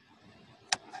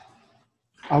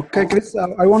 Okay, Chris,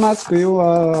 I want to ask you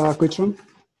a question.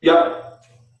 Yeah.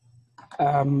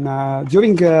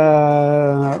 During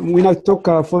when I talk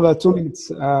for 2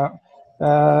 minutes,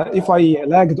 if I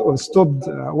lagged or stopped,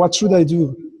 what should I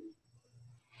do?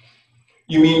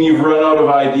 You mean you've run out of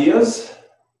ideas?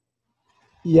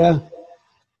 Yeah.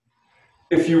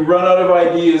 If you run out of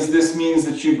ideas, this means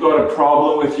that you've got a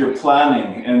problem with your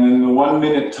planning, and in the 1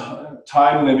 minute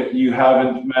time limit, you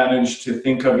haven't managed to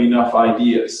think of enough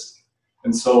ideas.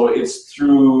 And so it's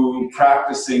through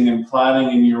practicing and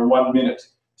planning in your 1 minute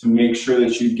to make sure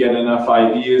that you get enough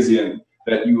ideas in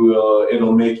that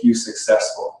it'll make you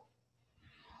successful.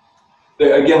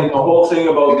 Again, the whole thing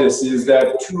about this is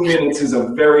that 2 minutes is a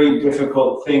very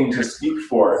difficult thing to speak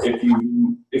for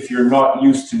if you're not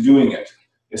used to doing it,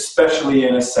 especially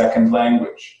in a second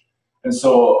language. And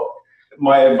so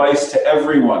my advice to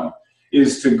everyone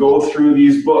is to go through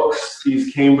these books,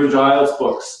 these Cambridge IELTS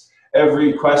books,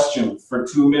 every question for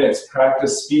 2 minutes,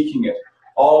 practice speaking it.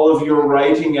 All of your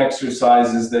writing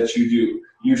exercises that you do,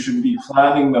 you should be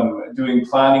planning them, doing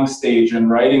planning stage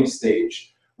and writing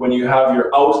stage. When you have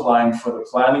your outline for the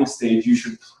planning stage, you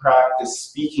should practice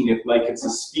speaking it like it's a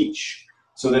speech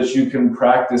so that you can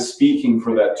practice speaking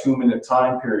for that 2 minute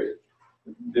time period.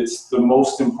 It's the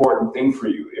most important thing for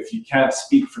you. If you can't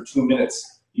speak for 2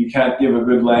 minutes, you can't give a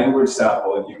good language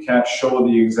sample, and you can't show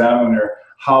the examiner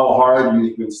how hard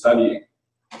you've been studying.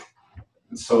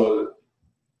 So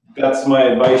that's my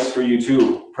advice for you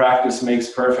too. Practice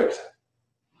makes perfect.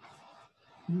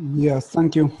 Yes,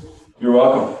 thank you. You're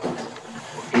welcome.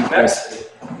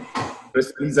 Next.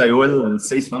 Chris, please, I will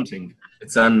say something.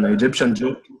 It's an Egyptian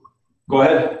joke. Go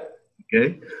ahead.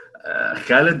 Okay.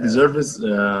 Khaled deserves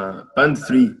band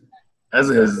 3 as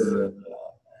his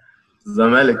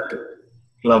Zamalek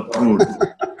club tour.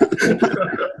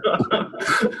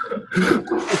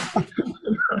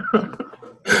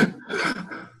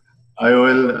 I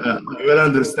will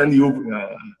understand you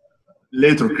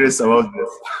later, Chris, about this.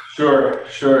 Sure,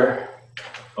 sure.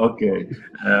 Okay.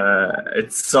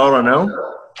 It's Sarah now.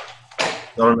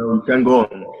 Sarah, now you can go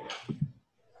on.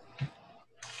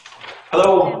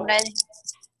 Hello.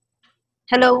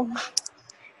 Hello.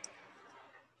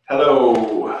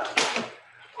 Hello.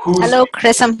 Hello,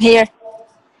 Chris, I'm here.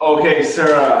 Okay,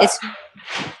 Sarah.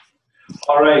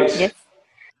 All right. Yes.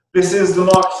 This is the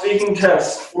mock speaking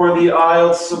test for the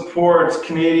IELTS Support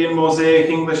Canadian Mosaic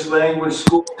English Language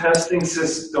School Testing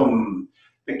System.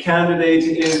 The candidate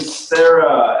is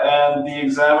Sarah, and the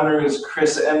examiner is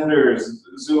Chris Enders.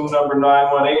 Zoom number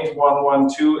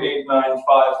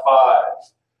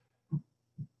 918-112-8955.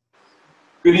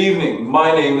 Good evening.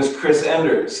 My name is Chris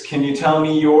Enders. Can you tell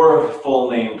me your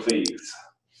full name, please?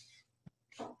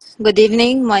 Good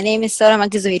evening. My name is Sarah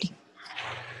Magdizouiri.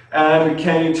 And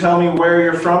can you tell me where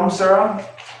you're from, Sarah?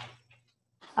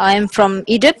 I am from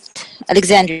Egypt,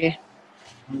 Alexandria.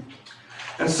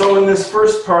 And so in this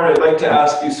first part, I'd like to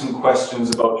ask you some questions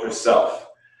about yourself.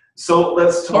 So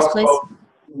let's talk about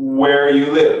where you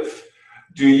live.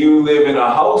 Do you live in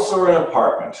a house or an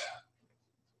apartment?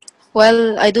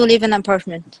 Well, I do live in an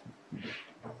apartment.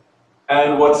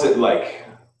 And what's it like?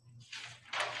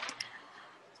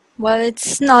 Well,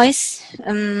 it's nice.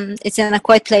 It's in a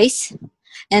quiet place,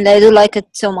 and I do like it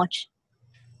so much.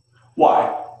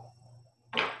 Why?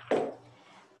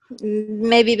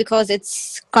 Maybe because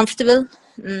it's comfortable.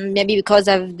 Maybe because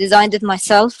I've designed it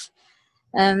myself.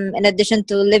 In addition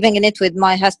to living in it with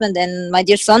my husband and my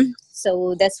dear son.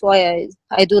 So that's why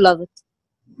I do love it.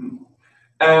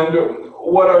 And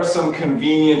what are some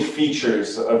convenient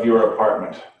features of your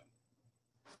apartment?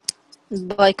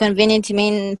 By convenient, you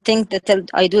mean things that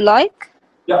I do like?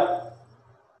 Yeah.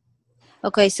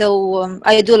 Okay, so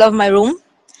I do love my room,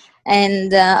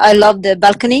 and I love the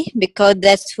balcony because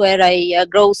that's where I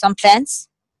grow some plants,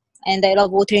 and I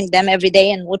love watering them every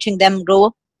day and watching them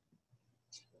grow.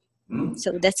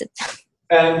 So that's it.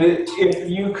 And if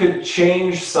you could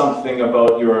change something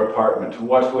about your apartment,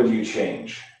 what would you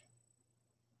change?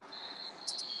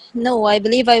 No, I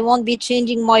believe I won't be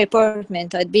changing my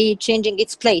apartment. I'd be changing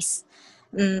its place.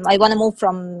 I want to move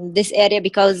from this area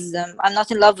because I'm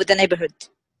not in love with the neighborhood.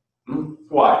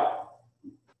 Why?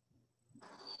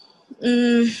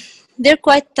 They're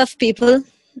quite tough people.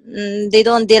 They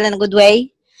don't deal in a good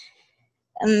way.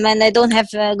 And I don't have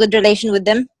a good relation with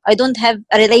them. I don't have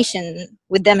a relation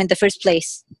with them in the first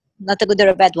place. Not a good or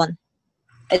a bad one.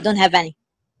 I don't have any.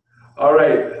 All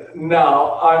right,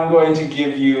 now I'm going to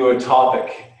give you a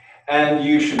topic and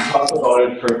you should talk about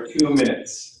it for 2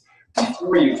 minutes.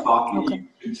 Before you talk, Okay.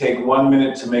 you should take 1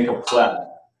 minute to make a plan.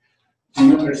 Do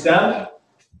you understand?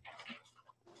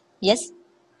 Yes?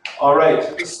 All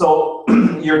right, so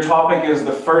your topic is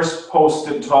the first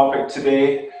posted topic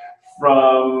today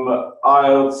from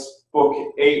IELTS Book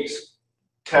 8,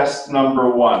 test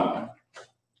number 1.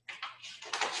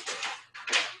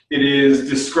 It is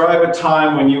describe a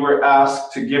time when you were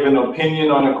asked to give an opinion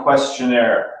on a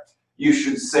questionnaire. You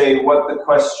should say what the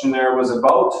questionnaire was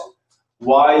about,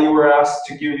 why you were asked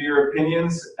to give your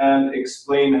opinions, and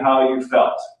explain how you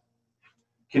felt.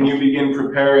 Can you begin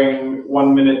preparing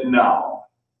 1 minute now?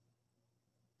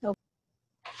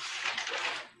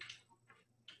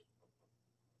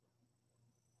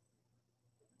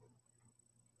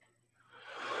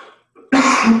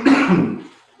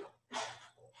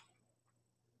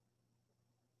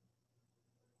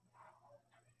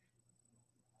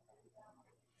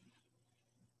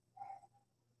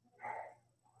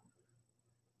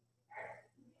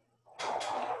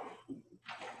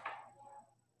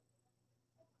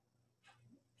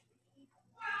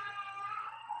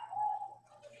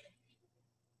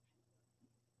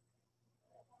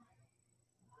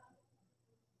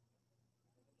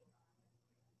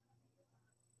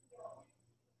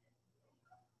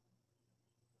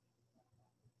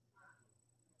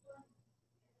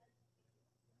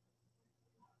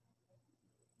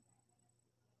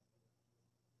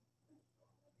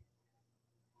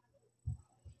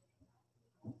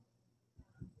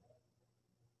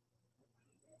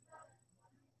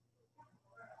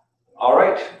 All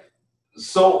right.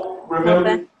 So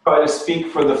remember to try to speak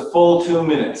for the full 2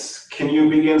 minutes. Can you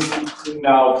begin speaking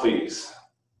now, please?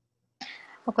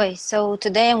 Okay, so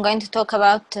today I'm going to talk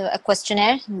about a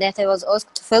questionnaire that I was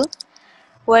asked to fill,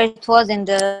 where it was in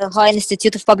the High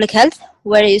Institute of Public Health,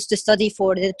 where I used to study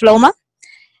for the diploma.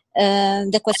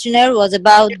 The questionnaire was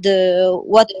about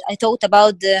what I thought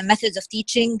about the methods of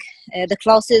teaching, the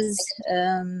classes,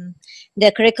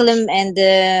 the curriculum, and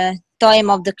the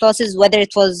time of the classes, whether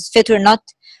it was fit or not,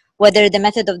 whether the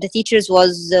method of the teachers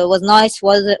was nice,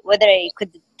 whether I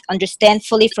could understand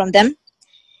fully from them.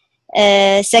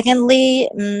 Secondly,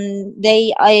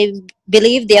 I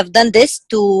believe they have done this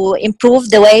to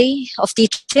improve the way of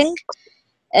teaching,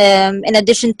 in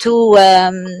addition to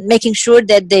making sure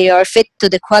that they are fit to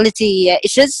the quality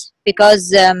issues,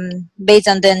 because based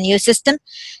on the new system,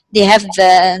 they have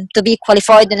to be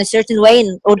qualified in a certain way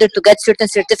in order to get certain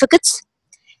certificates.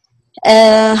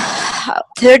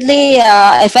 Thirdly,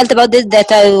 I felt about this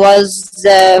that I was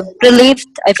relieved.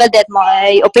 I felt that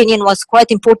my opinion was quite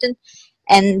important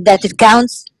and that it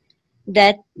counts,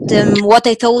 that what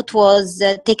I thought was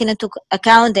taken into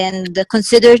account and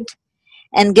considered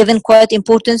and given quite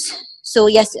importance. So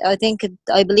yes, I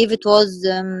believe it was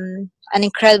an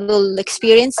incredible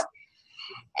experience,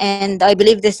 and I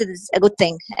believe this is a good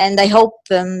thing, and I hope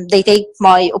they take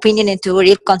my opinion into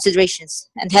real considerations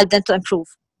and help them to improve.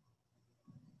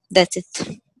 That's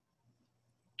it.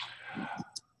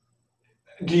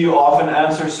 Do you often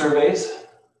answer surveys?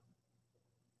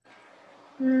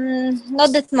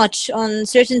 Not that much. On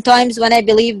certain times when I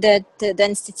believe that the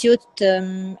institute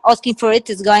asking for it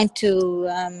is going to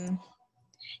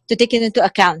take it into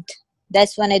account,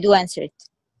 that's when I do answer it.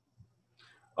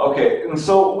 Okay, and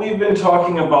so we've been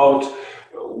talking about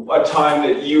a time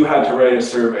that you had to write a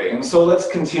survey, and so let's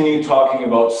continue talking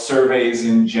about surveys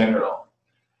in general.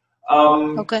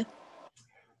 Okay.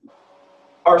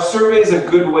 Are surveys a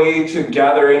good way to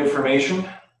gather information?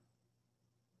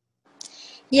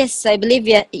 Yes, I believe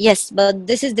yes, but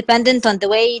this is dependent on the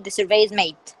way the survey is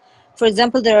made. For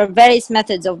example, there are various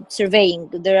methods of surveying.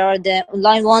 There are the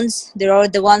online ones, there are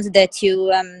the ones that you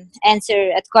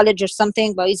answer at college or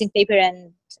something by using paper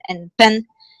and pen.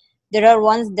 There are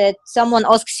ones that someone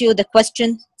asks you the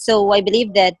question. So I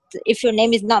believe that if your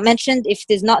name is not mentioned, if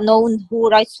it is not known who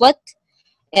writes what,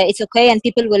 it's okay and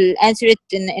people will answer it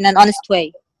in an honest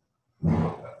way.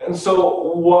 And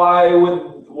so why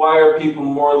are people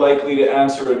more likely to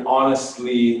answer it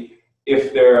honestly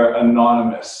if they're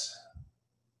anonymous?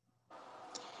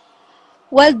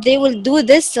 Well, they will do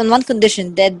this on one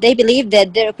condition, that they believe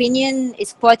that their opinion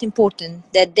is quite important.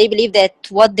 That they believe that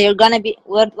what they're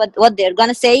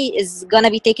gonna say is gonna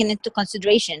be taken into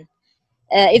consideration.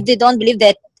 If they don't believe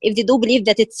that, if they do believe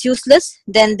that it's useless,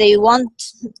 then they won't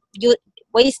you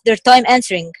waste their time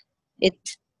answering it.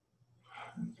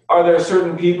 Are there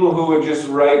certain people who would just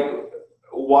write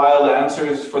wild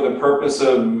answers for the purpose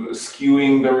of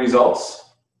skewing the results?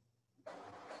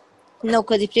 No,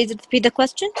 could you please repeat the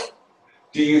question?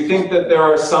 Do you think that there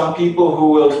are some people who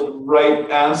will write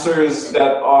answers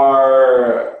that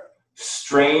are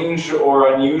strange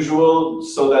or unusual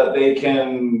so that they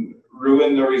can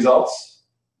ruin the results?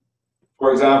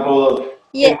 For example,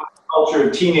 Yeah. in my culture,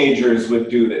 teenagers would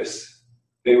do this.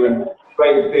 They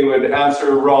would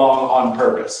answer wrong on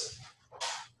purpose.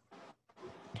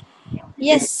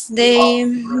 Yes, they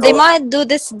might do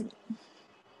this.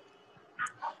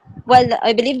 Well,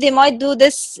 I believe they might do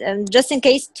this just in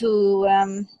case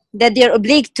that they are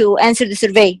obliged to answer the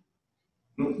survey,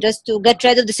 just to get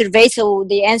rid of the survey, so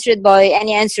they answer it by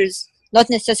any answers, not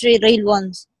necessarily real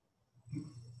ones.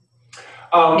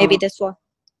 Maybe that's why.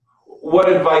 What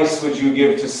advice would you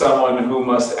give to someone who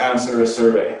must answer a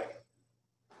survey?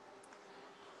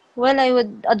 Well, I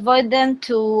would advise them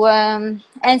to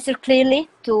answer clearly,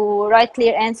 to write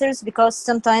clear answers, because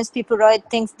sometimes people write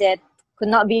things that could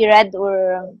not be read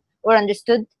or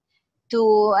understood.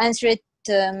 To answer it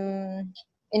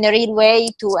in a real way,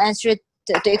 to answer it,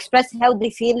 to express how they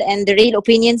feel and the real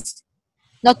opinions,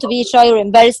 not to be shy or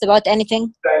embarrassed about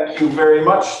anything. Thank you very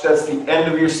much. That's the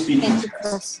end of your speaking Thank you, test.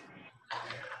 Chris.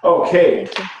 Okay,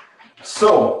 Thank you.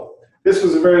 so this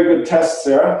was a very good test,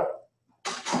 Sarah.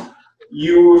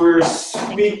 You were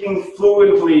speaking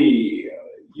fluently.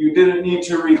 You didn't need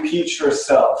to repeat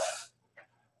yourself.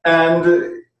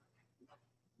 And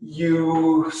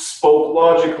you spoke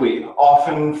logically,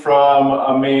 often from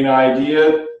a main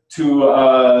idea to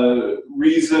a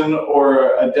reason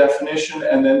or a definition,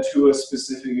 and then to a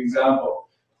specific example.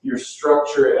 Your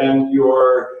structure and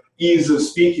your ease of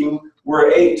speaking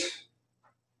were 8.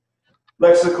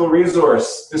 Lexical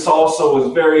resource, this also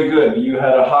was very good. You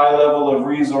had a high level of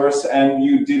resource and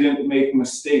you didn't make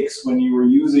mistakes when you were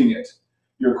using it.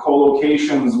 Your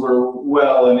collocations were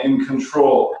well and in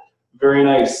control. Very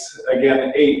nice.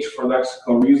 Again, 8 for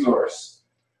lexical resource.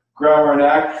 Grammar and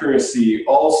accuracy,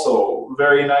 also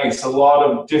very nice. A lot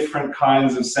of different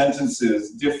kinds of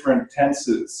sentences, different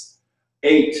tenses.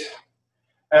 8.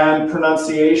 And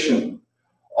pronunciation,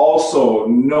 also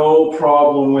no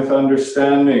problem with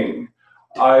understanding.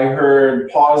 I heard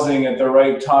pausing at the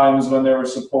right times when there were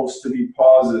supposed to be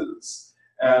pauses.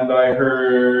 And I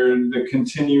heard the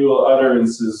continual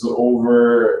utterances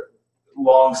over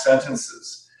long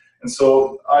sentences. And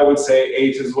so I would say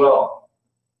 8 as well.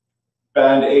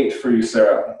 Band 8 for you,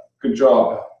 Sarah. Good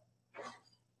job.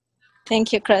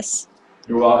 Thank you, Chris.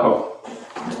 You're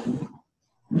welcome.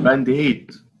 Band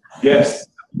 8. Yes.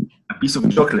 A piece of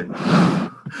chocolate.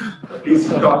 A piece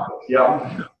of chocolate,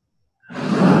 yeah.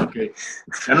 Okay.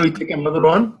 Can we take another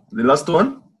one? The last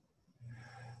one?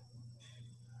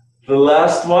 The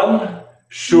last one?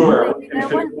 Sure. We can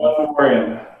fit one more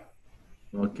in.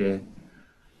 Okay.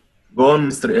 Go on,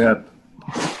 Mr. Ihab.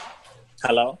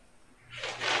 Hello.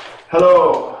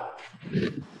 Hello.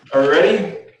 Are you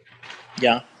ready?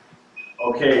 Yeah.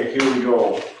 Okay, here we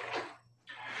go.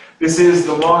 This is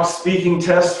the mock speaking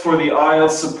test for the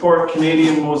IELTS Support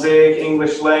Canadian Mosaic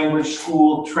English Language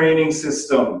School Training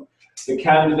System. The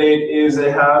candidate is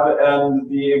Ihab and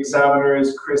the examiner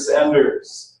is Chris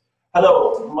Enders.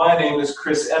 Hello, my name is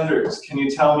Chris Enders. Can you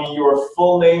tell me your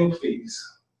full name, please?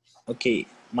 Okay.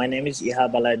 My name is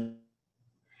Ihab Alad.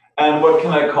 And what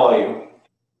can I call you?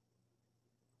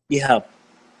 Ihab.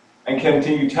 And can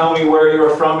you tell me where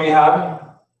you're from,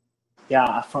 Ihab? Yeah,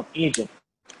 I'm from Egypt,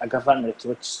 a governorate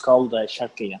which is called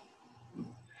Sharqiya.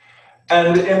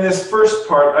 And in this first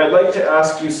part, I'd like to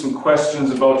ask you some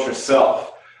questions about yourself.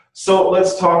 So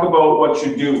let's talk about what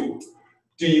you do.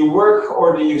 Do you work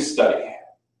or do you study?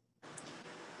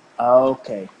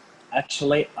 Okay.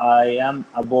 Actually, I am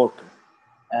a worker.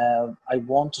 I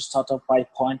want to start off by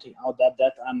pointing out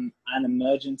that I'm an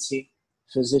emergency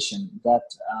physician that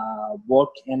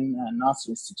work in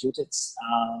Nasser Institute. It's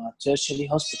a tertiary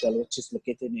hospital which is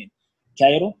located in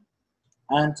Cairo,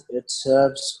 and it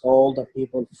serves all the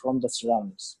people from the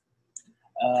surroundings.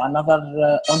 On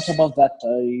top of that,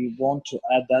 I want to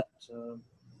add that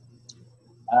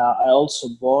I also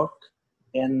work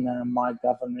in my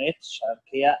governorate,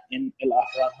 Sharqiya, in El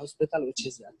Ahrar Hospital, which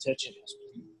is a tertiary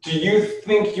hospital. Do you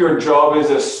think your job is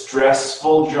a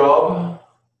stressful job?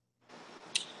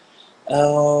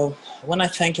 When I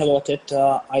think about it,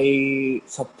 I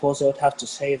suppose I would have to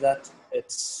say that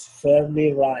it's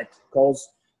fairly right because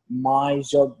my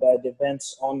job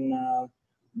depends on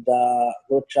the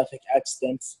road traffic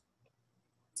accidents.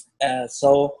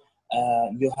 So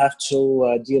you have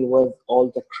to deal with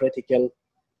all the critical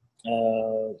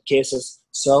cases.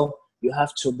 So you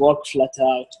have to work flat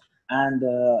out, and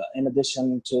in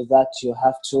addition to that, you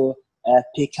have to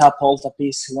pick up all the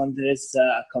pieces when there is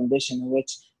a condition in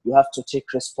which you have to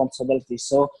take responsibility.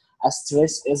 So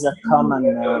stress is a common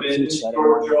feature.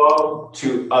 Your job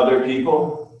to other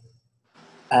people?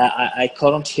 I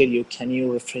couldn't hear you. Can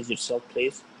you rephrase yourself,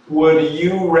 please? Would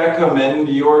you recommend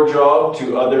your job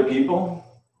to other people?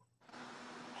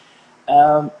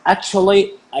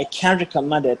 Actually, I can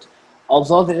recommend it,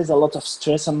 although there is a lot of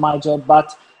stress in my job,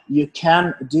 but you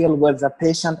can deal with the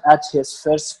patient at his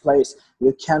first place.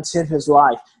 You can save his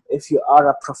life. If you are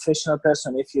a professional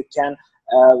person, if you can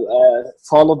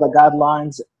follow the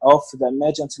guidelines of the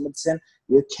emergency medicine,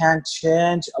 you can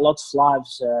change a lot of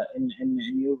lives in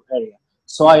your area.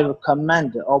 So I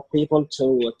recommend all people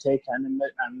to take the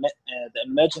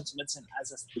emergency medicine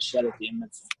as a specialty in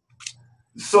medicine.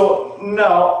 So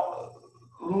now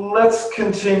let's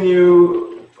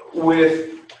continue with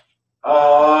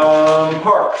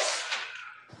parks.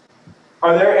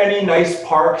 Are there any nice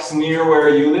parks near where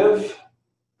you live?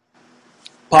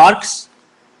 Parks?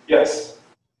 Yes.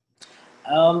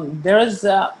 There is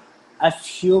a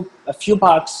few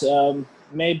parks,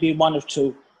 maybe one or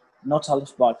two, not a lot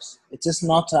of parks. It is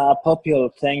not a popular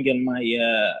thing in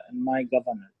my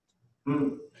government.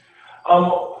 Hmm.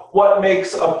 What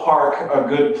makes a park a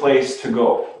good place to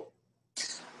go?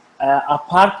 A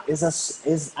park is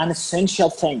an essential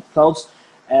thing because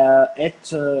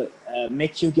it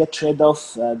makes you get rid of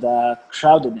the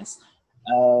crowdedness.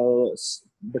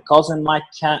 Because in my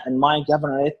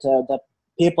governorate, the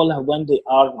people when they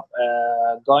are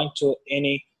going to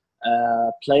any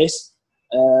place,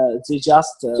 they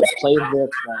just play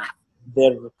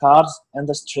their cars in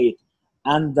the street,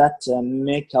 and that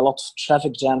make a lot of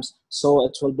traffic jams. So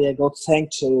it will be a good thing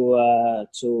to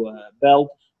build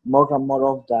more and more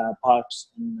of the parks.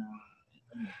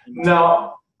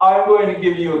 Now, I'm going to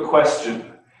give you a question.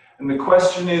 And the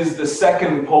question is the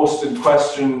second posted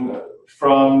question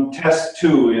from Test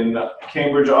 2 in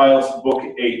Cambridge IELTS Book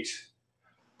 8.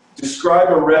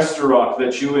 Describe a restaurant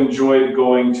that you enjoyed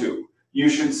going to. You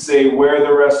should say where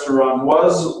the restaurant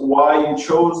was, why you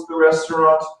chose the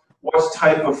restaurant, what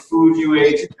type of food you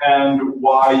ate, and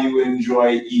why you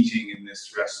enjoy eating in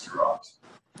this restaurant.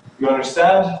 You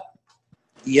understand?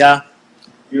 Yeah.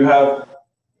 You have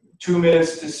 2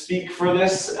 minutes to speak for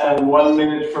this and 1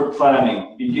 minute for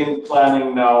planning. Begin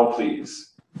planning now,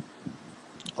 please.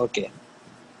 Okay.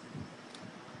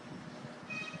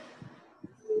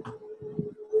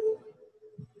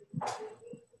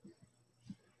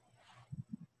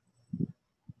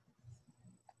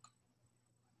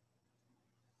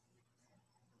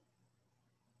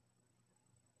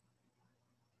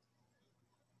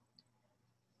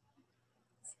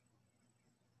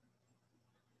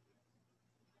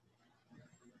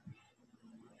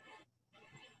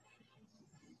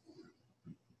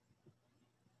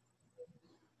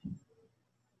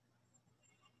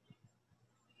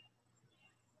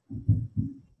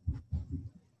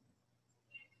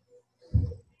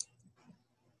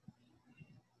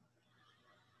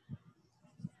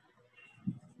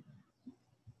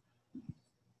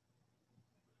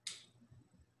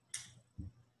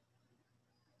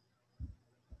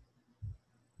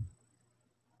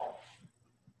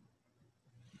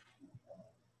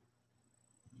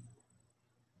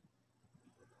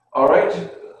 All right.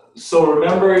 So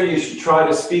remember, you should try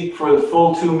to speak for the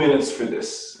full 2 minutes for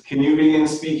this. Can you begin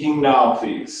speaking now,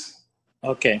 please?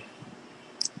 Okay.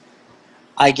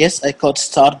 I guess I could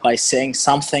start by saying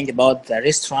something about the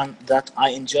restaurant that I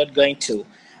enjoyed going to.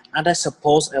 And I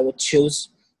suppose I would choose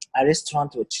a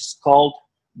restaurant which is called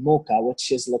Mocha,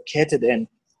 which is located in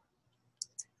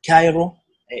Cairo,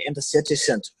 in the city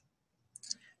center.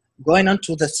 Going on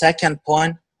to the second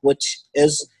point, which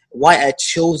is why I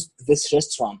chose this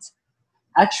restaurant.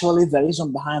 Actually, the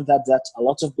reason behind that a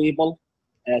lot of people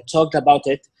talked about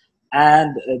it,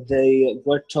 and they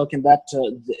were talking that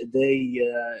they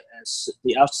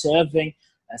are serving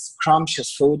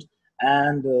scrumptious food,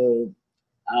 and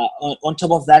on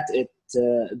top of that,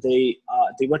 they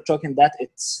were talking that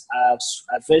it's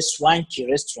a very swanky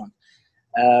restaurant.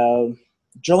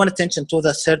 Drawing attention to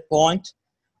the third point,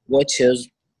 which is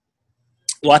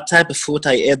what type of food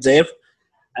I ate there.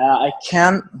 I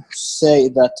can say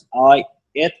that I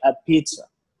ate a pizza,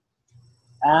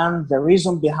 and the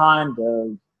reason behind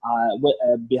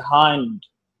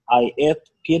I ate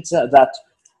pizza that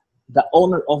the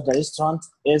owner of the restaurant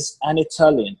is an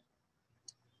Italian,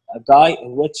 a guy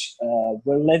which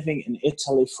were living in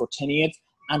Italy for 10 years,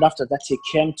 and after that he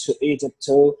came to Egypt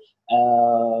to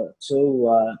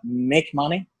make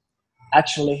money.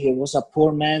 Actually, he was a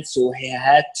poor man, so he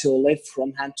had to live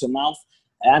from hand to mouth.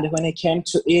 And when he came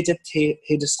to Egypt,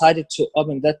 he decided to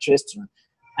open that restaurant.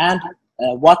 And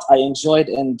what I enjoyed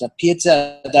in the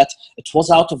pizza, that it was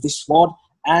out of this world,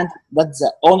 and that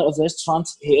the owner of the restaurant,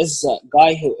 he is a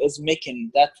guy who is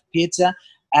making that pizza,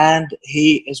 and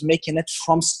he is making it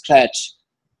from scratch.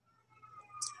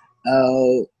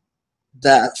 The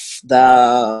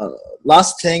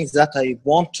last thing that I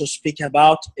want to speak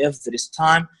about, if there is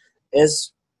time,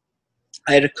 is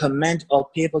I recommend all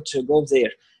people to go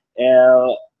there.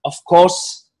 Of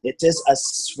course, it is a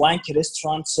swanky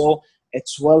restaurant, so it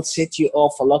will set you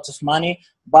off a lot of money,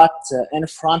 but in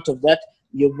front of that,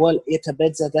 you will eat a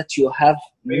pizza that you have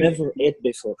never ate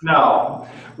before. Now,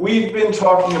 we've been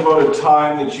talking about a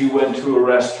time that you went to a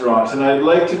restaurant, and I'd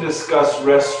like to discuss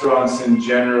restaurants in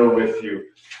general with you.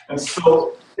 And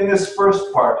so, in this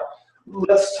first part,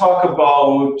 let's talk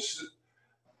about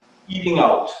eating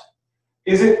out.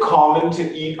 Is it common to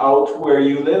eat out where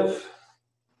you live?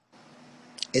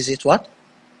 Is it what?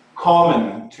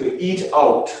 Common to eat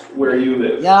out where you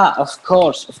live? Yeah, of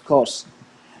course, of course.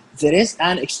 There is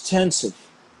an extensive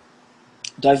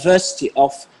diversity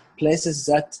of places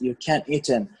that you can eat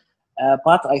in.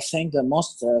 But I think the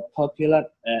most popular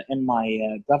in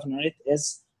my governorate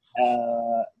is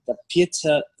the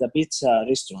pizza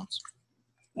restaurant.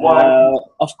 Why?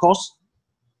 Of course,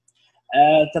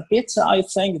 the pizza, I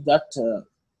think that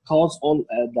cause all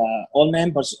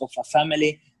members of a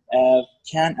family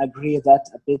can agree that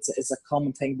a pizza is a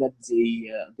common thing that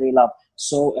they love.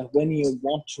 So when you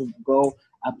want to go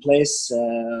a place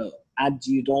and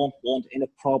you don't want any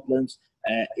problems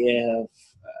in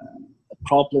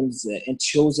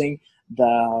choosing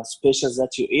the species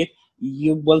that you eat,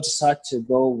 you will decide to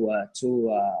go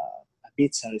to a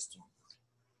pizza restaurant.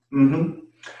 Mm-hmm.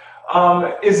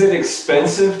 Is it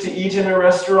expensive to eat in a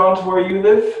restaurant where you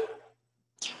live?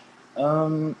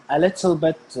 A little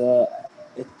bit.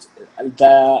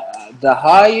 The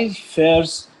high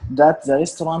fares that the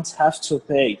restaurants have to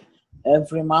pay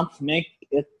every month make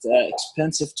it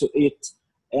expensive to eat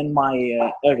in my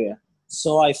area.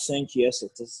 So I think, yes,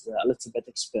 it is a little bit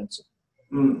expensive.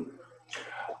 Mm.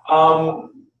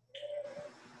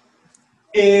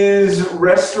 Is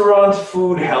restaurant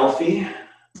food healthy?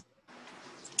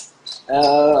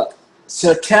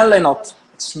 Certainly not.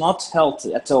 It's not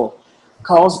healthy at all,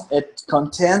 because it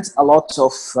contains a lot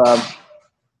of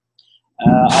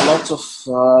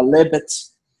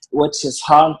lipids, which is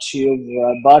harm to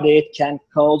your body. It can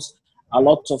cause a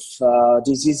lot of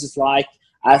diseases like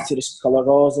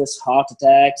atherosclerosis, heart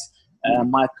attacks,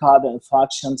 myocardial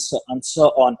infarctions, and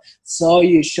so on. So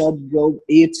you should go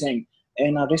eating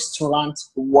in a restaurant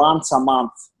once a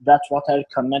month. That's what I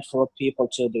recommend for people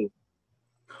to do.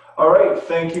 All right,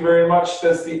 thank you very much.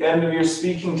 That's the end of your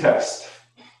speaking test.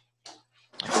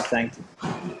 Thank you.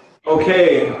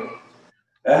 Okay.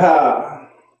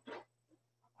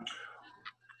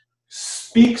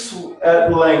 Speaks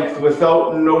at length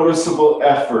without noticeable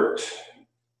effort.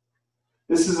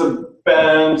 This is a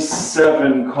band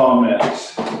 7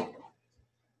 comment.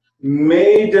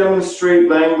 May demonstrate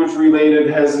language-related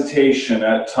hesitation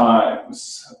at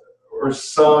times, or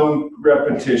some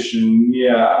repetition,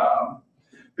 yeah.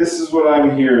 This is what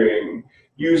I'm hearing.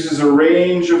 Uses a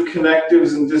range of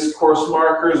connectives and discourse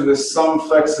markers with some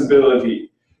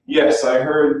flexibility. Yes, I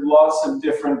heard lots of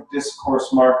different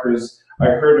discourse markers. I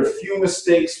heard a few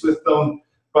mistakes with them,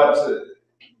 but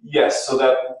yes, so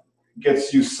that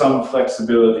gets you some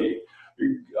flexibility.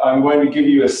 I'm going to give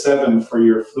you a 7 for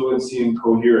your fluency and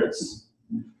coherence.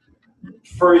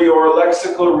 For your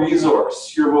lexical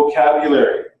resource, your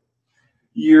vocabulary,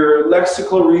 your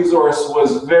lexical resource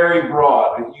was very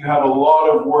broad. You have a lot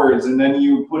of words, and then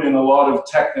you put in a lot of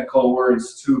technical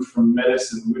words too from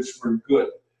medicine, which were good.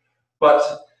 But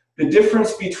the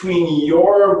difference between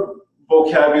your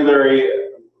vocabulary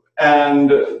and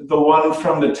the one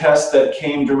from the test that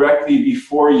came directly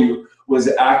before you was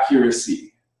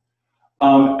accuracy.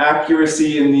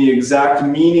 Accuracy in the exact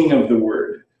meaning of the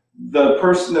word. The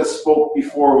person that spoke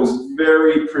before was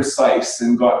very precise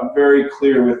and got very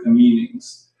clear with the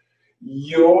meanings.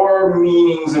 Your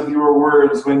meanings of your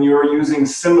words, when you're using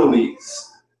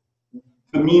similes,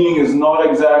 the meaning is not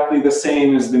exactly the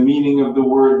same as the meaning of the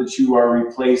word that you are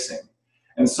replacing.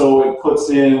 And so it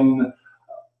puts in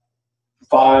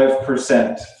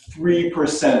 5%,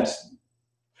 3%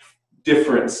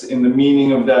 difference in the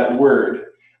meaning of that word.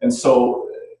 And so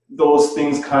those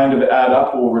things kind of add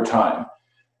up over time.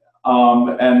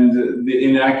 and the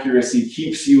inaccuracy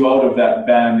keeps you out of that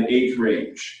band 8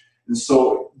 range. And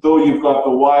so though you've got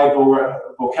the wide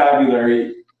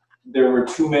vocabulary, there were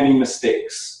too many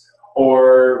mistakes.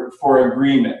 Or for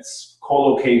agreements,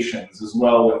 collocations as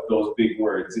well with those big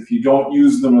words. If you don't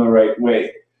use them the right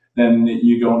way, then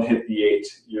you don't hit the 8,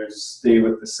 you stay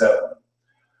with the 7.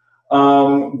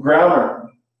 Grammar.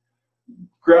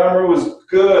 Grammar was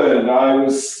good. I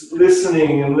was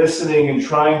listening and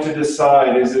trying to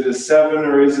decide, is it a 7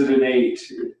 or is it an 8?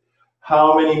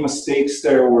 How many mistakes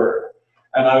there were.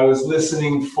 And I was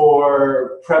listening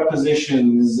for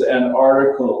prepositions and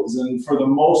articles, and for the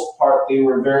most part, they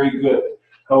were very good.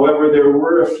 However, there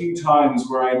were a few times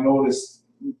where I noticed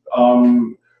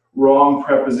wrong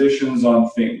prepositions on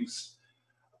things.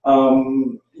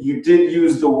 You did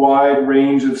use the wide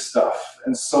range of stuff,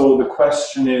 and so the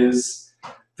question is,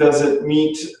 does it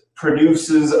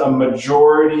produces a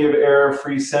majority of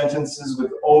error-free sentences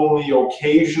with only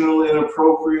occasional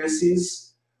inappropriacies,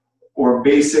 or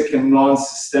basic and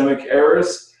non-systemic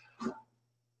errors?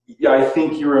 Yeah, I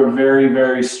think you're a very,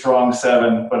 very strong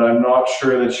 7, but I'm not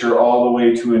sure that you're all the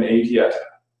way to an 8 yet.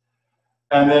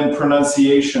 And then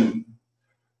pronunciation.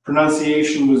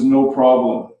 Pronunciation was no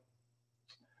problem.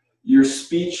 Your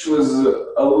speech was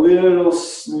a little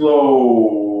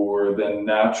slower than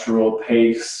natural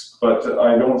pace, but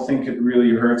I don't think it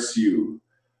really hurts you.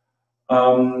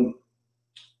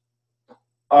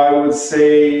 I would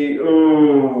say,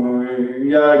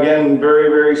 yeah, again, very,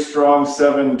 very strong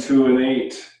 7 to an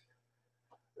 8.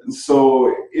 And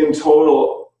so in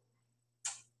total,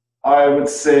 I would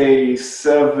say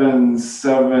 7,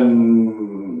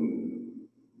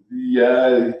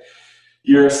 yeah,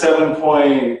 you're a 7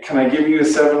 point, can I give you a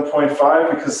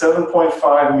 7.5? Because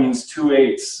 7.5 means 2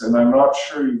 8s, and I'm not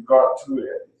sure you've got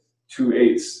 2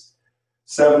 8s.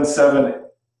 7, 7,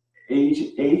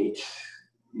 8, 8?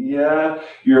 Yeah,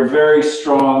 you're a very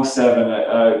strong 7.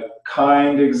 A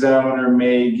kind examiner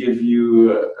may give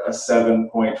you a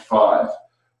 7.5,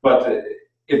 but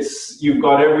you've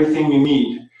got everything you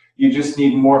need. You just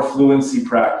need more fluency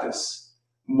practice,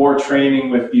 more training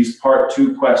with these part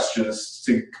 2 questions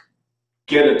to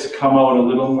get it to come out a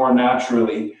little more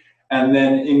naturally. And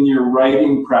then in your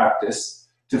writing practice,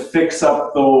 to fix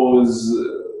up those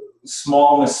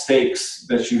small mistakes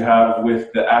that you have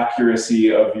with the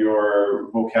accuracy of your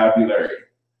vocabulary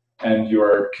and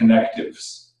your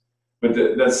connectives. But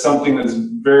that's something that's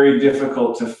very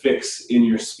difficult to fix in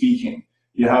your speaking.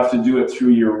 You have to do it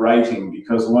through your writing,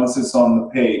 because once it's on the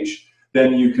page,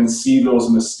 then you can see those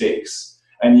mistakes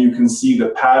and you can see the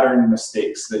pattern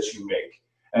mistakes that you make.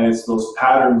 And it's those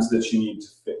patterns that you need to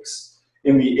fix.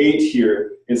 In the 8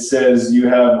 here, it says you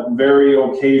have very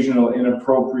occasional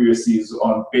inappropriacies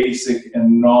on basic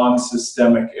and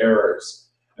non-systemic errors.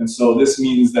 And so this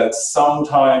means that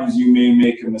sometimes you may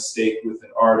make a mistake with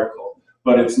an article,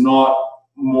 but it's not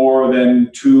more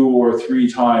than 2 or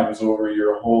 3 times over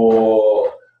your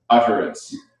whole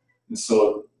utterance. And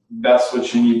so that's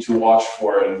what you need to watch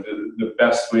for, and the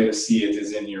best way to see it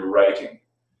is in your writing.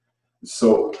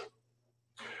 So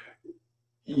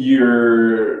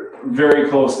you're very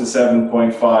close to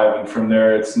 7.5, and from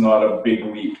there it's not a big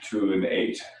leap to an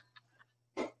 8.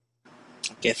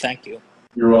 Okay, thank you.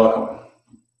 You're welcome.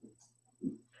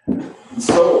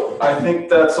 So I think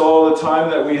that's all the time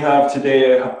that we have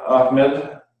today,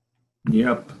 Ahmed.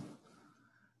 Yep.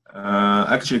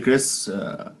 Actually, Chris,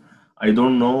 I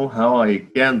don't know how I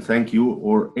can thank you,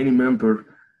 or any member,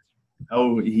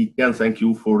 how he can thank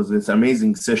you for this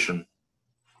amazing session.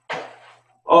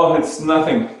 Oh, it's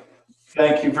nothing.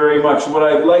 Thank you very much. What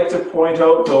I'd like to point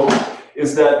out, though,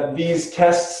 is that these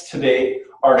tests today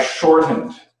are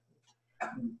shortened.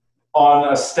 On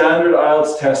a standard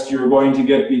IELTS test, you're going to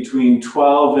get between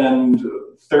 12 and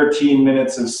 13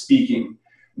 minutes of speaking.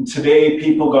 And today,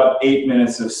 people got 8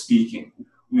 minutes of speaking.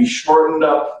 We shortened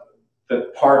up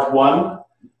the part 1.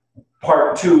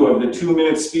 Part 2 of the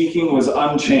 2-minute speaking was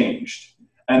unchanged.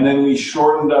 And then we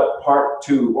shortened up part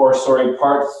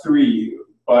 3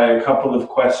 by a couple of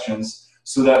questions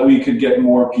so that we could get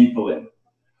more people in.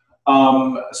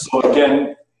 So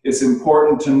again, it's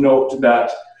important to note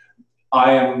that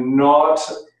I am not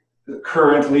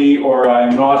currently, or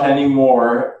I'm not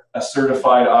anymore, a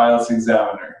certified IELTS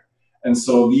examiner. And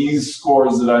so these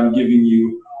scores that I'm giving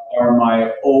you are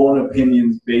my own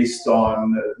opinions based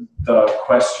on the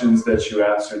questions that you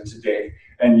answered today.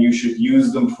 And you should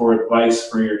use them for advice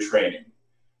for your training.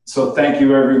 So thank you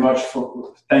very much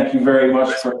for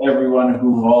everyone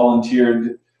who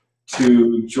volunteered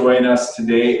to join us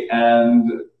today,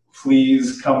 and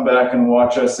please come back and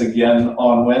watch us again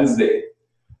on Wednesday.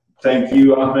 Thank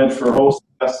you, Ahmed, for hosting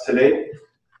us today.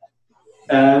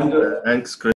 And Thanks, Chris.